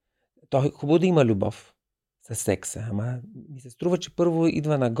няма. То е хубаво да има любов с секса, ама ми се струва, че първо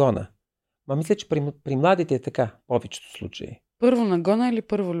идва нагона. Ма мисля, че при младите е така, в повечето случаи. Първо нагона или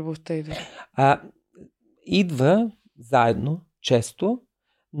първо любовта идва? Идва заедно, често,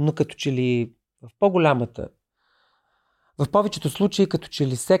 но като че ли в В повечето случаи, като че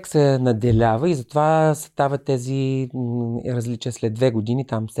ли секса наделява и затова стават тези различия след 2 години,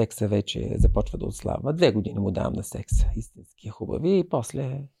 там секса вече започва да отслабва. 2 години му давам на секса, истински хубави, и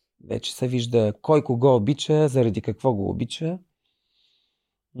после вече се вижда кой кого обича, заради какво го обича.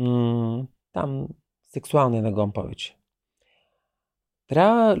 Там сексуалният нагон повече.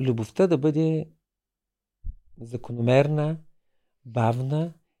 Трябва любовта да бъде закономерна,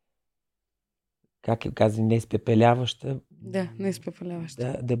 бавна, как е казано, неизпепеляваща. Да,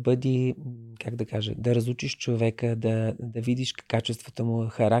 неизпепеляваща. Да бъде, как да кажа, да разучиш човека, да видиш качествата му,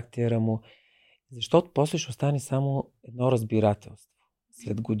 характера му. Защото после ще остане само едно разбирателство.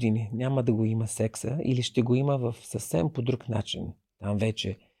 След години няма да го има секса или ще го има в съвсем по друг начин. Там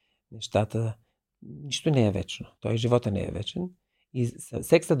вече нещата, нищо не е вечно. Той живота не е вечен. И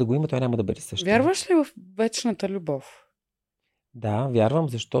секса да го има, той няма да бъде същия. Вярваш ли в вечната любов? Да, вярвам,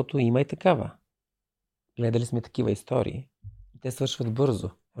 защото има и такава. Гледали сме такива истории. Те свършват бързо.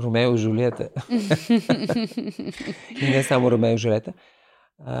 Ромео и Жулиета. И не само Ромео и Жулиета.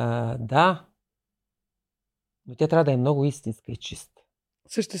 Да. Но тя трябва да е много истинска и чиста.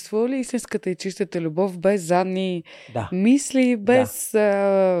 Съществува ли истинската и чистата любов без задни Да. мисли, без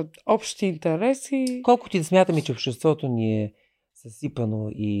общи интереси? Колкото и да смятаме, че обществото ни е съсипано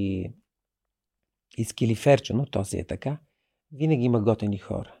и скилиферчено, то си е така, винаги има готини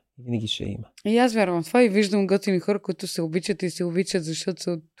хора. Винаги ще има. И аз вярвам в това и виждам готини хора, които се обичат и се обичат,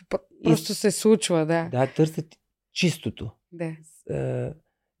 защото просто се случва, да. Да, търсят чистото. Да.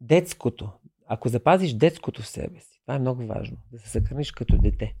 Детското. Ако запазиш детското в себе си, това е много важно. Да се съхраниш като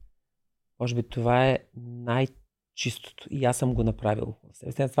дете. Може би това е най-чистото. И аз съм го направил.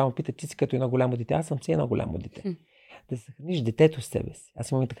 Сега това му пита, ти си като едно голямо дете. Аз съм си едно голямо дете. Да съхраниш детето в себе си.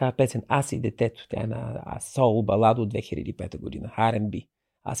 Аз имам и такава песен "Аз и детето". Тя е на соул балада от 2005 година. R&B.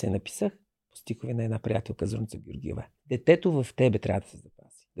 Аз я написах по стихове на една приятелка Зорница Георгиева. Детето в тебе трябва да се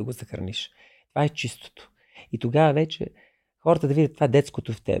запази. Да го съхраниш. Това е чистото. И тогава вече хората да видят това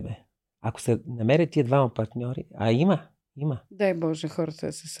детското в тебе. Ако се намерят тия двама партньори, има. Дай Боже хората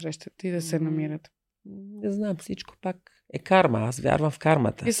да се срещат и да се намират. Не знам, всичко пак е карма. Аз вярвам в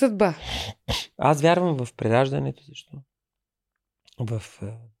кармата. И съдба. Аз вярвам в прераждането, защо? В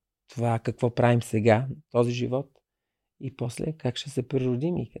това какво правим сега, този живот, и после как ще се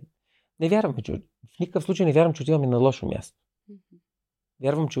природим. Не вярвам, в никакъв случай не вярвам, че отиваме на лошо място.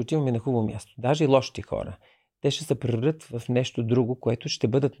 Вярвам, че отиваме на хубаво място. Даже и лошите хора. Те ще се природят в нещо друго, което ще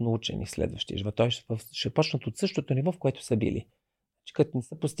бъдат научени в следващия живот. Той ще почнат от същото ниво, в което са били. Като не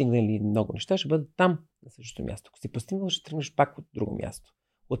са постигнали много неща, ще бъдат там на същото място. Ако си постигнал, ще тръгнеш пак от друго място.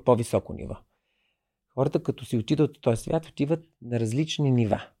 От по-високо ниво. Хората, като си отидат от този свят, отиват на различни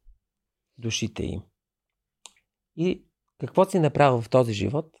нива. Душите им. И какво си направил в този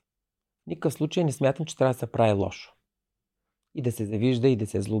живот, в никакъв случай не смятам, че трябва да се прави лошо. И да се завижда, и да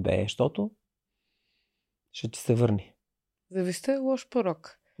се злобее, защото ще ти се върне. Завистта е лош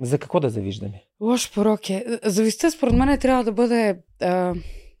порок. За какво да завиждаме? Лош порок е. Завистта, според мен, трябва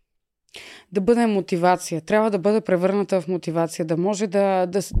да бъде мотивация. Трябва да бъде превърната в мотивация. Да може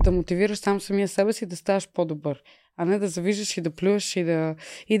да мотивираш сам самия себе си да ставаш по-добър. А не да завиждаш и да плюеш и да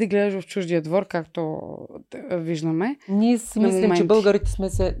гледаш в чуждия двор, както виждаме. Ние си мислим, че българите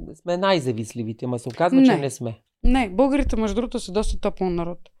сме най-завистливите, ама се оказва, че не сме. Не, българите, между другото, са доста топъл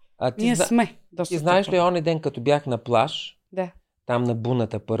народ. Ние сме доста. Ти знаеш ли онзи ден, като бях на плаж, да. Там на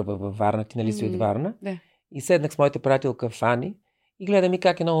буната първа във Варна, ти нали си от Варна, да. И седнах с моята приятелка Фани и гледам и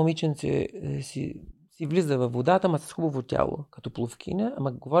как едно момиченце си влиза във водата, ама с хубаво тяло, като пловкиня,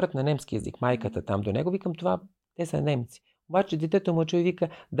 ама говорят на немски език, майката там до него, викам това, те са немци. Обаче детето му чуе и вика,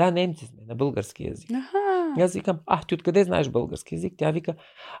 да, немци сме, на български език. И аз викам, ти откъде знаеш български език? Тя вика,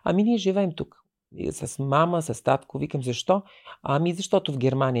 ние живеем тук. И с мама, с татко, викам, защо? Защото в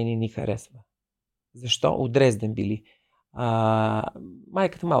Германия не ни харесва. Защо? От Дрезден били.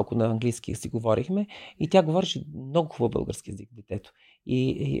 Майката малко на английски си говорихме и тя говореше много хубав български език, детето.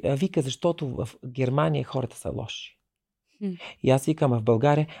 И вика, защото в Германия хората са лоши. И аз викам, в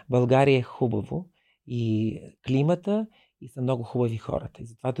България е хубаво и климата и са много хубави хората. И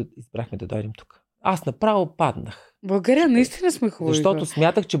затова избрахме да дойдем тук. Аз направо паднах. България наистина сме хубави. Защото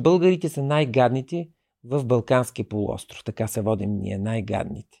смятах, че българите са най-гадните в Балканския полуостров. Така се водим ние,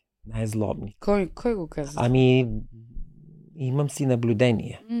 най-гадните, най-злобни. Кой го каза? Имам си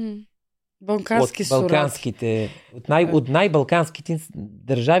наблюдения. Балкански балканските, от най-балканските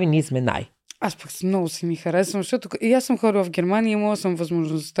държави ние сме най. Аз пък много си ми харесвам, защото и аз съм ходила в Германия, имала съм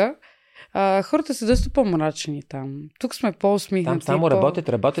възможността. Хората са доста по-мрачни там. Тук сме по-усмихнати. Там само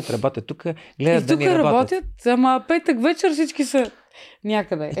работят. Тук гледат да ни работят. Ама петък вечер всички са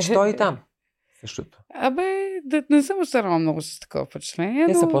някъде. Що и там? Същото. Не съм останала много с такова впечатление.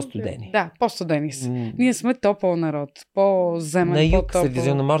 Те но... са по-студени. Да, по-студени са. Ние сме топъл народ. По-земен, на юг, по-топъл.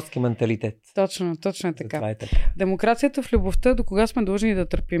 средиземноморски менталитет. Точно е така. Това е така. Демокрацията в любовта, до кога сме длъжни да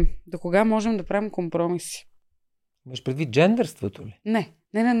търпим? До кога можем да правим компромиси? Имаш предвид джендърството ли? Не.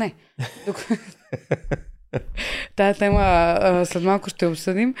 Тая тема след малко ще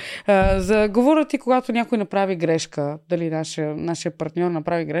обсъдим. Говоря ти, когато някой направи грешка, дали нашия партньор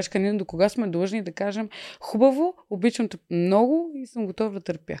направи грешка, ние до кога сме длъжни да кажем хубаво, обичам те много и съм готов да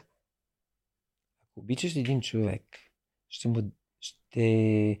търпя. Ако обичаш един човек,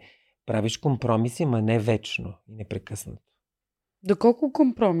 ще правиш компромиси, ма не вечно и непрекъснато. Доколко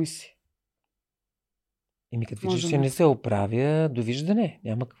компромиси? Като виждаш, че не се оправя, довиждане.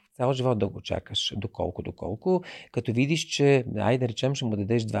 Няма цял живот да го чакаш. Доколко. Като видиш, че, да речем, ще му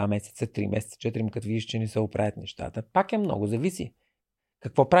дадеш 2 месеца, 3 месеца, 4, като видиш, че не се оправят нещата. Пак е много, зависи.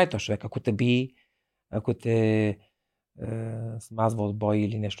 Какво прави този човек? Ако те би, ако те смазва от бой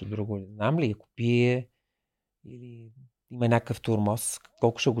или нещо друго, не знам ли, ако пие или има някакъв тормоз,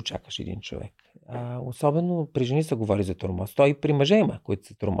 колко ще го чакаш един човек? Особено при жени се говори за тормоз. То и при мъже има, които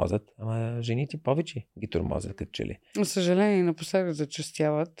се тормозят. Ама жените повече ги тормозят, като че ли. За съжаление, напоследък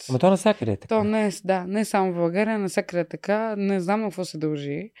зачестяват. Ама то навсякъде е така. То не само в България, навсякъде е така. Не знам на какво се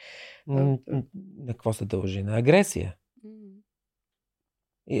дължи. На какво се дължи? На агресия.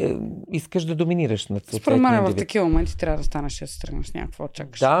 Искаш да доминираш над съответния според мен индивид. в такива моменти трябва да станеш да се тръгнеш някакво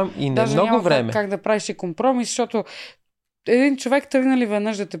чакаш. Да, и не даже много няма време. как да правиш и компромис, защото един човек тръгнали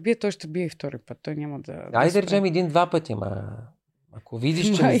веднъж да те бие, той ще бие и втори път. Той няма да... Да речем 1-2 пъти, ако видиш,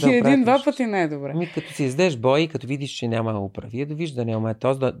 че не се оправиш... 1-2 пъти не е добре. Като си издеш бой, като видиш, че няма оправи, довиждане, ама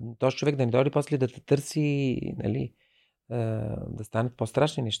този човек да не дойде после да те търси, нали, да станат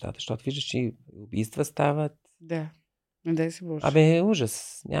по-страшни нещата, защото виждаш, че убийства стават. Да. Не дай си Боже.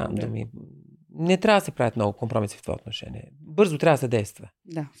 Ужас. Нямам думи. Не трябва да се правят много компромиси в това отношение. Бързо трябва да се действа.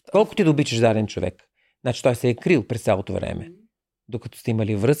 Да. Колко ти да обичаш даден човек? Значи той се е крил през цялото време. Докато сте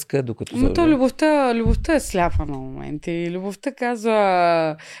имали връзка, докато... Но то любовта е сляпа на моменти. Любовта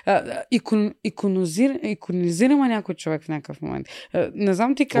казва... Иконизираме някой човек в някакъв момент. Не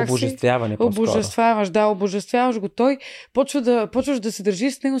знам ти как обожествяване по-скоро. Обожествяваш го. Той почваш да се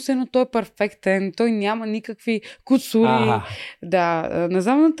държи с него, но той е перфектен. Той няма никакви куцури. Да, не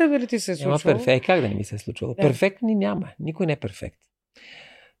знам на тебе ли ти се е случвало. Как да не ми се е случвало? Да. Перфектни няма. Никой не е перфект.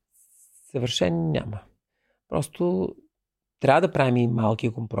 Съвършен няма. Просто трябва да правим и малки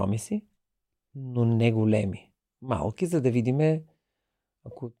компромиси, но не големи. Малки, за да видим,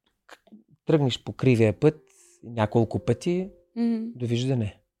 ако тръгнеш по кривия път няколко пъти,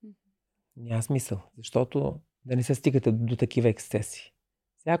 довиждане. Няма смисъл, защото да не се стигате до такива ексцеси.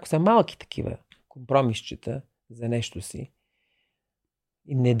 Сега, ако са малки такива компромисчета за нещо си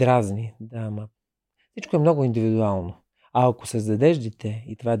и не дразни, всичко е много индивидуално. А ако създадеш дете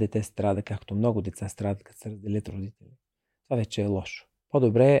и това дете страда, както много деца страдат, като се разделят родители, това вече е лошо.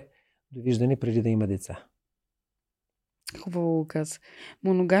 По-добре е довиждане преди да има деца. Хубаво го каза.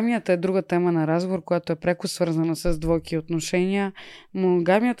 Моногамията е друга тема на разговор, която е преко свързана с двойки отношения.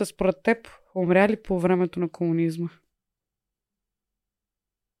 Моногамията според теб умря ли по времето на комунизма?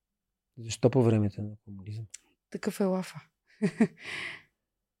 Защо по времето на комунизма? Такъв е лафа.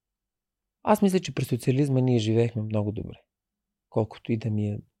 Аз мисля, че при социализма ние живеехме много добре. Колкото и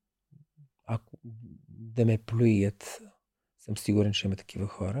да ме плюят, съм сигурен, че има такива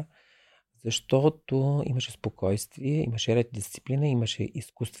хора, защото имаше спокойствие, имаше ред, дисциплина, имаше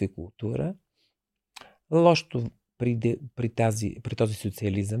изкуство и култура. Лошото при този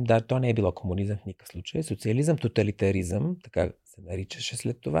социализъм, то не е било комунизъм в никакъв случай, социализъм, тоталитаризъм, така се наричаше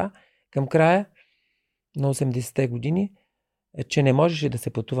след това, към края на 80-те години, е, че не можеше да се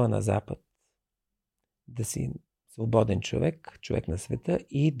пътува на Запад, да си свободен човек на света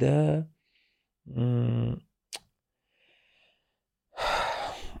и да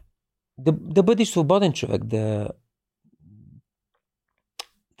бъдеш свободен човек, да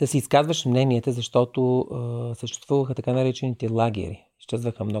си изказваш мненията, защото съществуваха така наречените лагери.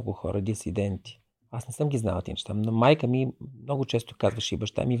 Изчезваха много хора, дисиденти. Аз не съм ги знала тези неща, но майка ми много често казваше и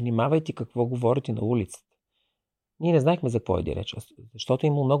баща ми: внимавайте какво говорите на улицата. Ние не знаехме за какво иде реч, защото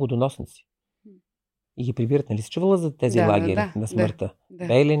имало много доносници. И ги прибират, нали си чувала за тези лагери на смъртта?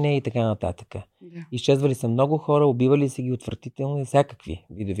 Белене и така нататък. Да. Изчезвали са много хора, убивали са ги отвратително, всякакви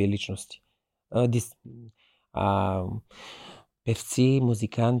видови личности. Певци,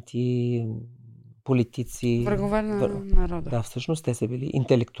 музиканти, политици. Врагове на народа. Да, всъщност те са били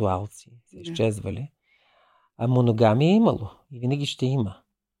интелектуалци, са изчезвали. А моногамия е имало и винаги ще има.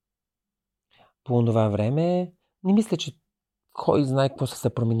 По това време не мисля, че кой знае какво са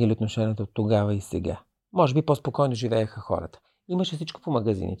се променили отношенията от тогава и сега. Може би по-спокойно живееха хората. Имаше всичко по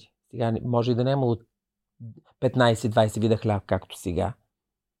магазините. Сега може и да не е имало 15-20 вида хляб, както сега.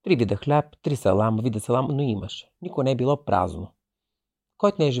 3 вида хляб, 3 салама, вида салама, но имаше. Никой не е било празно.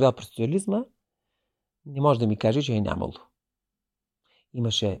 Който не е живял през социализма, не може да ми каже, че е нямало.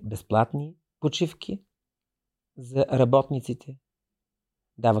 Имаше безплатни почивки за работниците.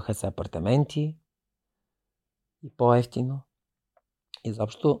 Даваха се апартаменти и по-евтино.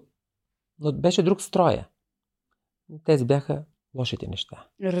 Изобщо, но беше друг строя. Тези бяха лошите неща.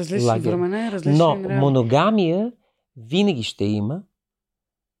 Различни времена, различни Но нрави. моногамия винаги ще има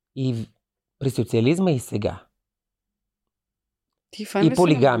и при социализма и сега. Ти фан ли И си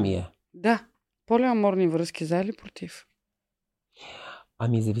полигамия. Да. Полиаморни връзки за или против?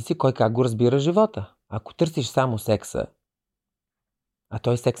 Ами зависи кой как го разбира живота. Ако търсиш само секса, а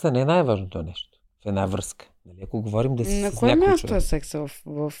той секса не е най-важното нещо в една връзка. Нали? Ако говорим да си На с кое някой място човек. е секса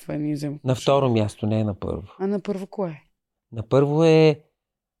в енизъм? На второ място, не е на първо. А на първо кое? На първо е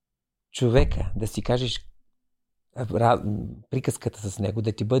човека, да си кажеш приказката с него,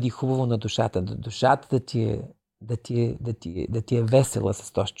 да ти бъде хубаво на душата, душата да ти е весела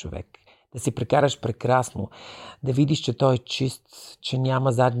с този човек, да си прекараш прекрасно, да видиш, че той е чист, че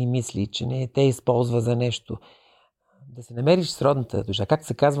няма задни мисли, че не те използва за нещо. Да се намериш сродната душа. Как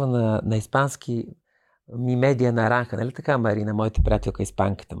се казва на испански ми медия наранха, нали така, Марина, моята приятелка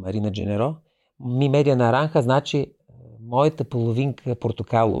испанката, Марина Дженеро? Ми медия наранха значи моята половинка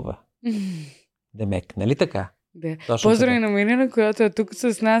портокалова. Демек, нали така? Да. Точно Поздрави така. на Марина, която е тук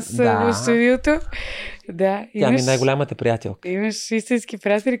с нас Да. в студиото. Да, Тя ми е най-голямата приятелка. имаш истински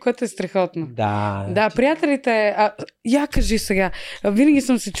приятели, което е страхотно. Да. Да, приятелите... Я кажи сега, винаги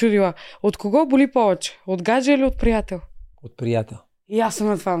съм се чудила, от кого боли повече? От гадже или от приятел? От приятел. И аз съм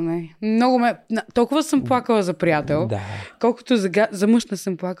на това мнение. Толкова съм плакала за приятел, Да. колкото за мъж не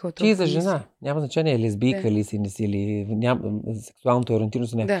съм плакала. Ти и за толкова не жена. Няма значение лесбийка Да. ли си, не си ли, сексуалното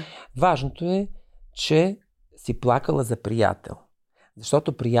ориентираност. Не. Да. Важното е, че си плакала за приятел.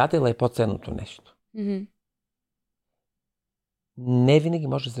 Защото приятел е по-ценното нещо. Мгм. Не винаги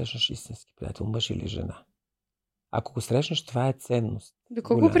можеш да срещнеш истински приятел, мъж или жена. Ако го срещнеш, това е ценност. До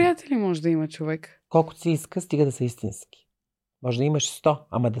колко Голяма. приятели може да има човек? Колкото си иска, стига да са истински. Може да имаш 100,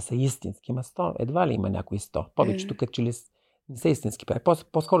 ама да са истински. Ама 100, едва ли има някои 100. Повечето като че ли не са истински приятели.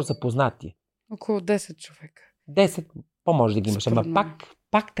 По-скоро са познати. Около 10 човека. 10 по-може да ги имаш, ама Според мен.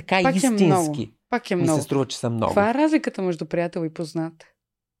 пак така Пак е истински. много. Пак е Ми много. се струва, че са много. Това е разликата между приятел и познат.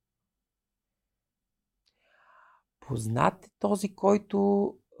 Познат е този, който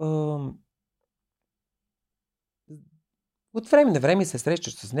от време на време се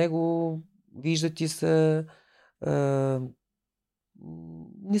срещаш с него, вижда ти се,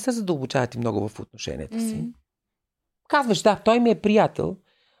 не се задълбочавате много в отношенията си. Мгм. Казваш, да, той ми е приятел,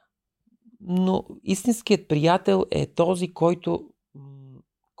 но истинският приятел е този, който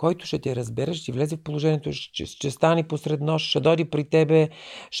ще те разбере, ще ти влезе в положението, ще стане посред нощ, ще дойде при тебе,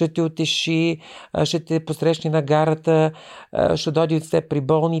 ще те утеши, ще те посрещне на гарата, ще дойде от теб при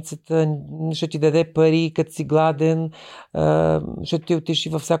болницата, ще ти даде пари, като си гладен, ще те утеши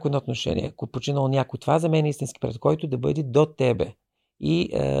във всяко едно отношение. Ако починал някой, това за мен е истински приятел, който да бъде до тебе. И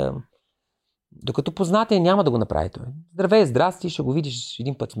докато познатия няма да го направи той. Здравей, здрасти, ще го видиш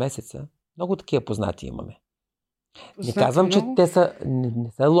един път в месеца. Много такива познати имаме. Не казвам, че те са,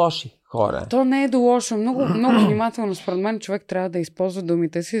 не са лоши хора. То не е до лошо. Много, много внимателно, според мен, човек трябва да използва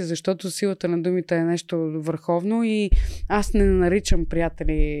думите си, защото силата на думите е нещо върховно и аз не наричам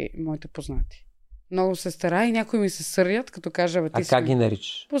приятели моите познати. Много се стара и някои ми се сърдят, като кажа, ти А как ги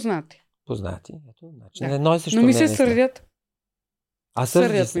наричаш? познати. Познати. Ето, значи, Да. едно и също Но ми мнение се са. сърдят. А сърдят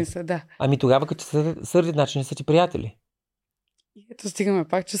Сърдят се. ми се, да. Ами тогава, като се сърдят, значи не са ти приятели. И ето стигаме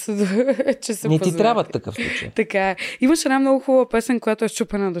пак, че се Не ти познати. трябва такъв случай. Така е. Имаш една много хубава песен, която е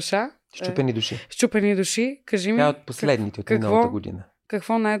Счупена душа. Щупени души. Счупени души. Кажи ми, Тя е от последните, от какво? миналата година.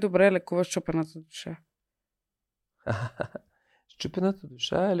 какво най-добре лекува счупената душа? Щупената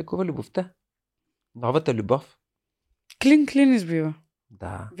душа лекува любовта. Новата любов. Клин избива.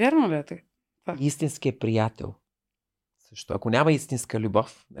 Да. Вярно ли е те? Истинският приятел. Също. Ако няма истинска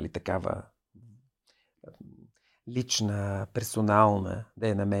любов, нали, такава лична, персонална, да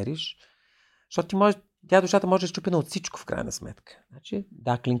я намериш, защото тя душата може да е щупена от всичко в крайна сметка. Значи,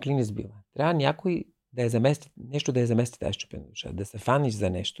 да, клин избива. Трябва някой да я замести, нещо да я замести тази щупена душа, да се фаниш за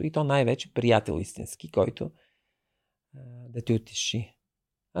нещо и то най-вече приятел истински, който да те утеши.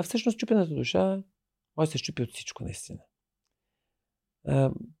 А всъщност щупената душа може да се щупи от всичко наистина.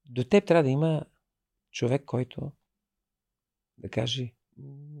 До теб трябва да има човек, който да каже,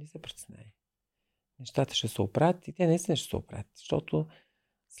 не се притесняй. Нещата ще се оправят и те наистина ще се оправят, защото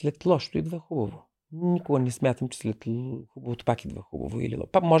след лошото идва хубаво. Никога не смятам, че след хубавото пак идва хубаво или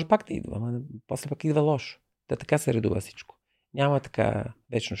може пак да идва, но после пак идва лошо. Така се редува всичко. Няма така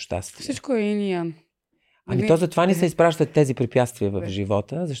вечно щастие. Всичко е ин и ян. Ами то затова ни се изпращат тези препятствия в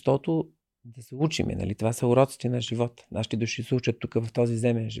живота, защото да се учиме, нали? Това са уроците на живота. Нашите души се учат тук в този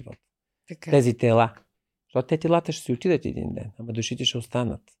земен живот. Така. Тези тела. Защото те телата ще си отидат един ден, ама душите ще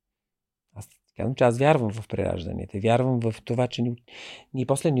останат. Аз казвам, че аз вярвам в преражданията. Вярвам в това, че ние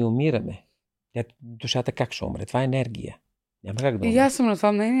после не умираме. Душата как ще умре? Това е енергия. Няма как да умре. И аз съм на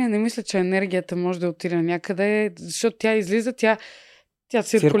това мнение. Не мисля, че енергията може да отиде някъде, защото тя излиза, тя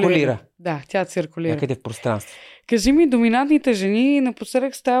циркулира. Да, тя циркулира. Някъде в пространство. Кажи ми, доминантните жени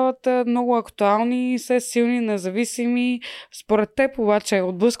напоследък стават много актуални, все силни, независими. Според теб обаче,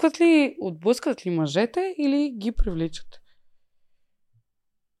 отблъскват ли мъжете или ги привличат?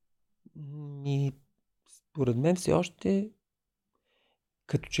 Според мен все още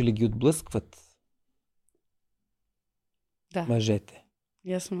като че ли ги отблъскват мъжете.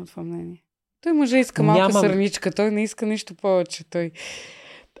 И аз съм на това мнение. Той мъже иска малка сърничка, той не иска нищо повече.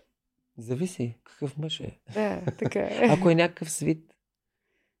 Зависи какъв мъж е. Да, така е. Ако е някакъв свит,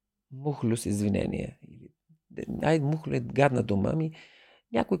 мухлю с извинения. Мухлю е гадна дума,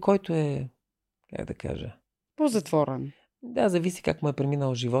 някой, който е, как да кажа, по-затворен. Да, зависи как му е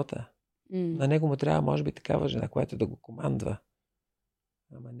преминал живота. На него му трябва, може би, такава жена, която да го командва.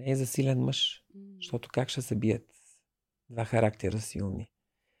 Ама не е за силен мъж, защото как ще се бият два характера силни.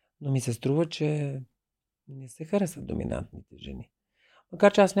 Но ми се струва, че не се харесват доминантните жени.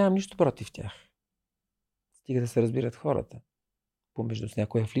 Макар че аз нямам нищо против тях. Стига да се разбират хората. Помежду с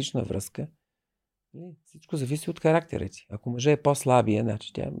някоя в лична връзка. Всичко зависи от характера си. Ако мъжът е по-слабия,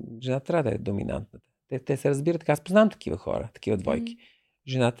 значи жена трябва да е доминантната. Те се разбират така. Аз познавам такива хора, такива двойки.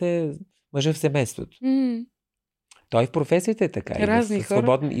 Жената е мъжът в семейството. Той в професията е така. Разни и в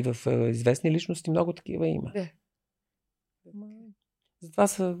свободни, и в известни личности много такива има. Да. Затова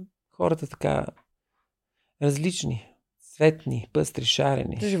са хората така различни, цветни, пъстри,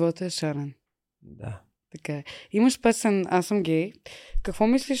 шарени. Живота е шарен. Да. Така е. Имаш песен "Аз съм гей". Какво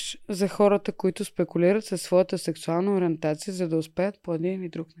мислиш за хората, които спекулират със своята сексуална ориентация, за да успеят по един или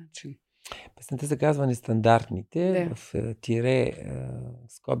друг начин? Песента се казва "Нестандартните", в тире,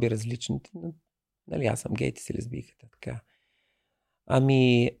 скоби различните. Нали, аз съм гей, ти си лесбийката. Така.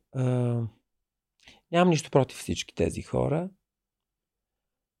 Нямам нищо против всички тези хора.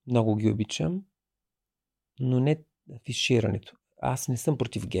 Много ги обичам, но не афиширането. Аз не съм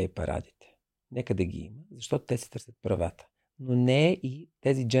против гей парадите. Нека да ги има, защото те се търсят правата. Но не и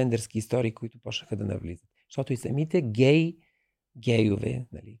тези джендърски истории, които почнаха да навлизат. Защото и самите гейове,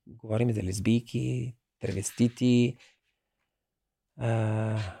 нали, говорим за лесбийки, травестити,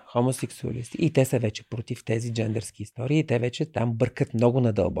 хомосексуалисти, и те са вече против тези джендърски истории, и те вече там бъркат много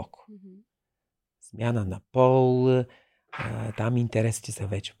надълбоко. Смяна на пол, там интересите са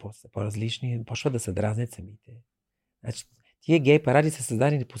вече по-различни, почват да се дразнят самите. Значи, тия гей паради са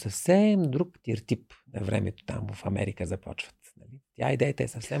създадени по съвсем друг тип на времето там в Америка започват. Нали? Идеята е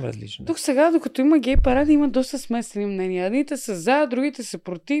съвсем различна. Тук сега, докато има гей паради, има доста смесени мнения. Едните са за, другите са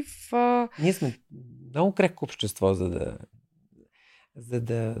против. Ние сме много крехко общество, за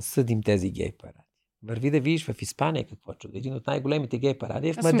да съдим тези гей паради. Върви да видиш в Испания какво чудо. Един от най-големите гей паради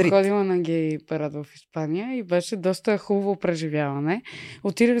е в Мадрид. Аз съм ходила на гей парад в Испания и беше доста хубаво преживяване.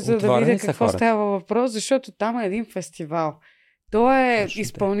 Отидах за да видя какво става въпрос, защото там е един фестивал. То е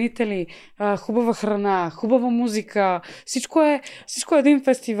изпълнители, хубава храна, хубава музика. Всичко е един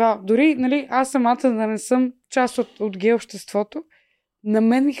фестивал. Дори, нали, аз самата да не съм част от гей обществото, на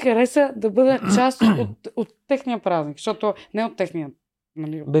мен ми хареса да бъда част от техния празник, защото не от техния.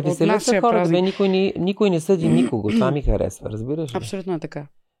 Нали, веселят са хората, никой не съди никого. Това ми харесва, разбираш ли? Абсолютно е така.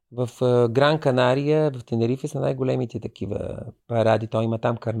 В Гран Канария, в Тенерифе са най-големите такива паради. Той има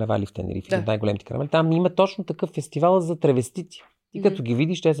там карнавали в Тенерифе, най-големите карнавали. Там има точно такъв фестивал за травестити. Ти като ги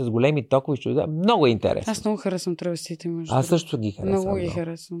видиш, те са с големи токови, много е интересно. Аз много харесвам травестите. Аз също ги харесвам. Много ги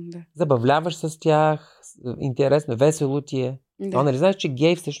харесвам, да. Забавляваш с тях, интересно, весело ти е. Да. Нали знаеш, че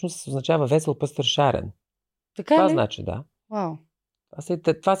гей всъщност означава весел, пъстър, шарен. Така това ли? Значи, да. Вау.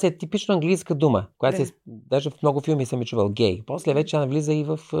 Това си е типично английска дума, която даже в много филми съм чувал гей. После вече навлиза и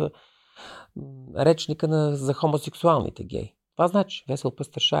в речника за хомосексуалните гей. Това значи весел,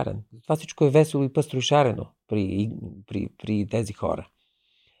 пъстър, шарен. Това всичко е весело и пъстро и шарено при тези хора.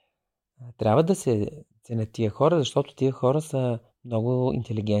 Трябва да се ценят тия хора, защото тия хора са много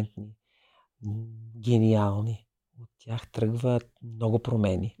интелигентни, гениални. От тях тръгват много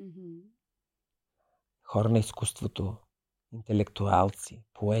промени. Хора на изкуството, интелектуалци,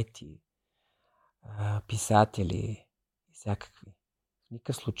 поети, писатели и всякакви. В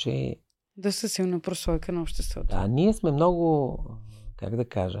никакъв случай... Да са силна прослойка на обществото. Да, ние сме много, как да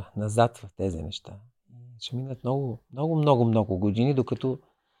кажа, назад в тези неща. Ще минат много години, докато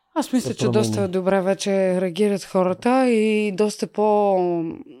Аз мисля, че доста добре вече реагират хората и доста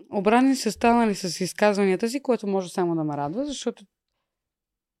по-обрани са станали с изказванията си, което може само да ме радва, защото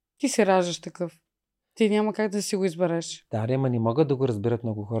ти се раждаш такъв. Ти няма как да си го избереш. Да, ама не могат да го разберат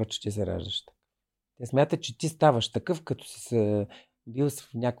много хора, че ти се раждаш. Те смятат, че ти ставаш такъв, като си бил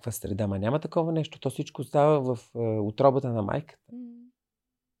в някаква среда. Ма няма такова нещо. То всичко става в утробата на майката.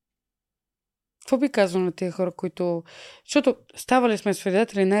 Какво би казал на тези хора, които... Защото ставали сме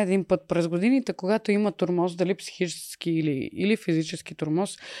свидетели не един път през годините, когато има тормоз, дали психически или физически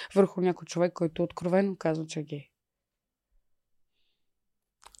тормоз върху някой човек, който откровено казва, че е гей.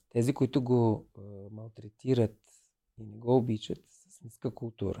 Тези, които го малтретират и не го обичат, с ниска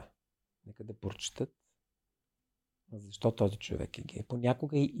култура. Нека да прочитат защо този човек е гей.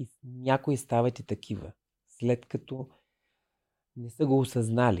 Понякога и някои стават и такива. След като не са го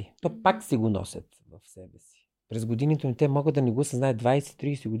осъзнали. То пак си го носят в себе си. През годините, но те могат да не го осъзнаят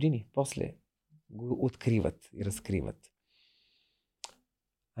 20-30 години. После го откриват и разкриват.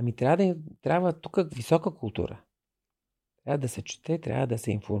 Ами трябва тук висока култура. Трябва да се чете, трябва да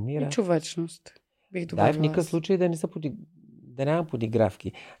се информира. И човечност. Бих добавила. Да, в никакъв случай да няма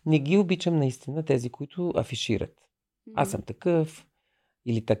подигравки. Не ги обичам наистина тези, които афишират. Аз съм такъв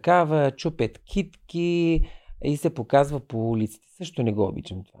или такава, чупят китки и се показва по улиците. Също не го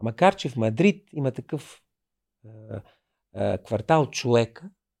обичам това. Макар че в Мадрид има такъв квартал човека,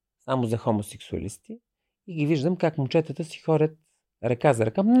 само за хомосексуалисти, и ги виждам как момчетата си ходят ръка за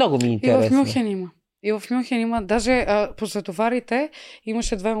ръка. Много ми е интересно. И в Мюнхен има. И в Мюнхен има, даже по световарите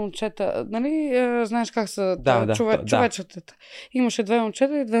имаше две момчета, нали, знаеш как са човечетата. Имаше две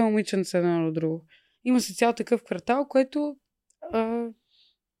момчета и две момиченца едно до друго. Има си цял такъв квартал, който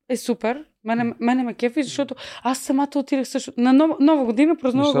е супер. Мене ме кефи, защото аз самата отидах също. На нова година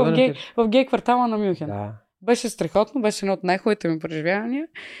празнувах в гей квартала на Мюнхен. Да. Беше страхотно, беше едно от най-хубавите ми преживявания.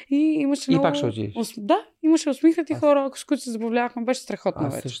 И имаше много... пак ще отидеш. Да, имаше усмихнати хора, с които се забавлявахме. Беше страхотно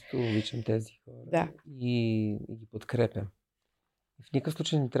вече. Аз също обичам тези хора. Да. И ги подкрепям. В никакъв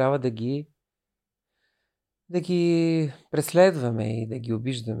случай не трябва да ги преследваме и да ги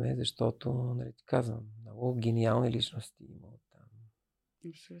обиждаме, защото, нали ти казвам, много гениални личности има там.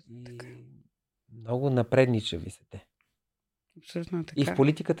 Абсолютно така. Много напредничави са те. Абсолютно така. И в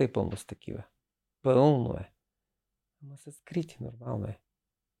политиката е пълно с такива. Пълно е. Ама са скрити, нормално е.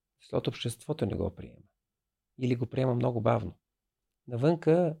 Защото обществото не го приема. Или го приема много бавно.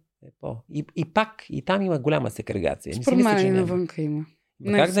 Навънка е и там има голяма сегрегация. Според мен и навънка има.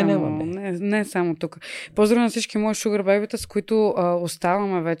 Не само тук. Поздравя на всички мои Sugar Baby-та, с които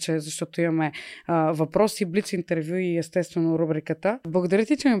оставаме вече, защото имаме въпроси, блиц интервю и естествено рубриката. Благодаря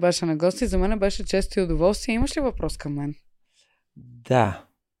ти, че ми беше на гости. За мен беше чест и удоволствие. Имаш ли въпрос към мен? Да.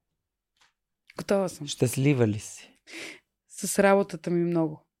 Готова съм. Щастлива ли си? С работата ми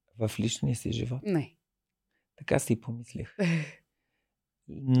много. В личния си живот? Не. Така си помислих.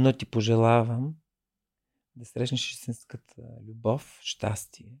 Но ти пожелавам да срещнеш истинската любов,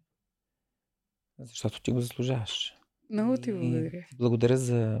 щастие, защото ти го заслужаваш. Много ти благодаря. Благодаря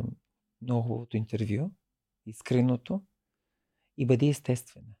за много хубавото интервю, искреното, и бъди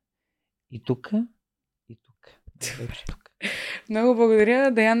естествена. И тук. Много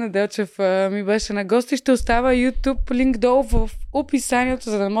благодаря. Деян Неделчев ми беше на гости. Ще оставя YouTube линк долу в описанието,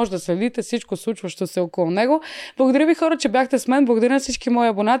 за да може да следите всичко случващо се около него. Благодаря ви, хора, че бяхте с мен. Благодаря на всички мои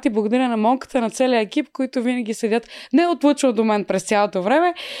абонати. Благодаря на Монката, на целия екип, които винаги седят неотлъчно до мен през цялото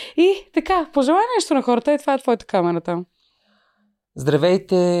време. И така, пожелай нещо на хората. И това е твоята камера там.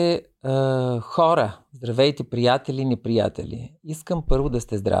 Здравейте, хора. Здравейте, приятели, неприятели. Искам първо да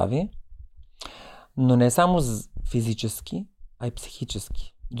сте здрави, но не само физически, а и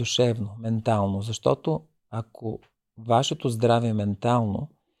психически, душевно, ментално. Защото ако вашето здраве ментално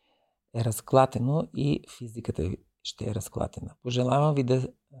е разклатено, и физиката ви ще е разклатена. Пожелавам ви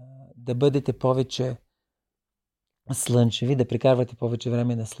да бъдете повече слънчеви, да прекарвате повече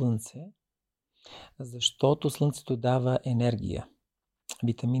време на слънце, защото слънцето дава енергия.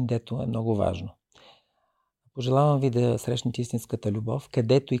 Витамин D-то е много важно. Пожелавам ви да срещнете истинската любов,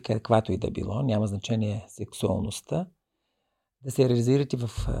 където и каквато и да било, няма значение сексуалността, да се реализирате в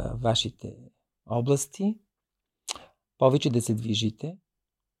вашите области, повече да се движите,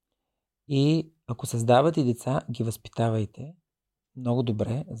 и ако създавате деца, ги възпитавайте много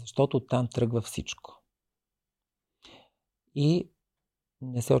добре, защото оттам тръгва всичко. И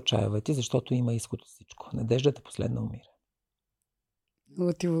не се отчаявайте, защото има изход от всичко. Надеждата последна умира.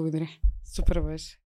 Много ти благодаря. Супер беше.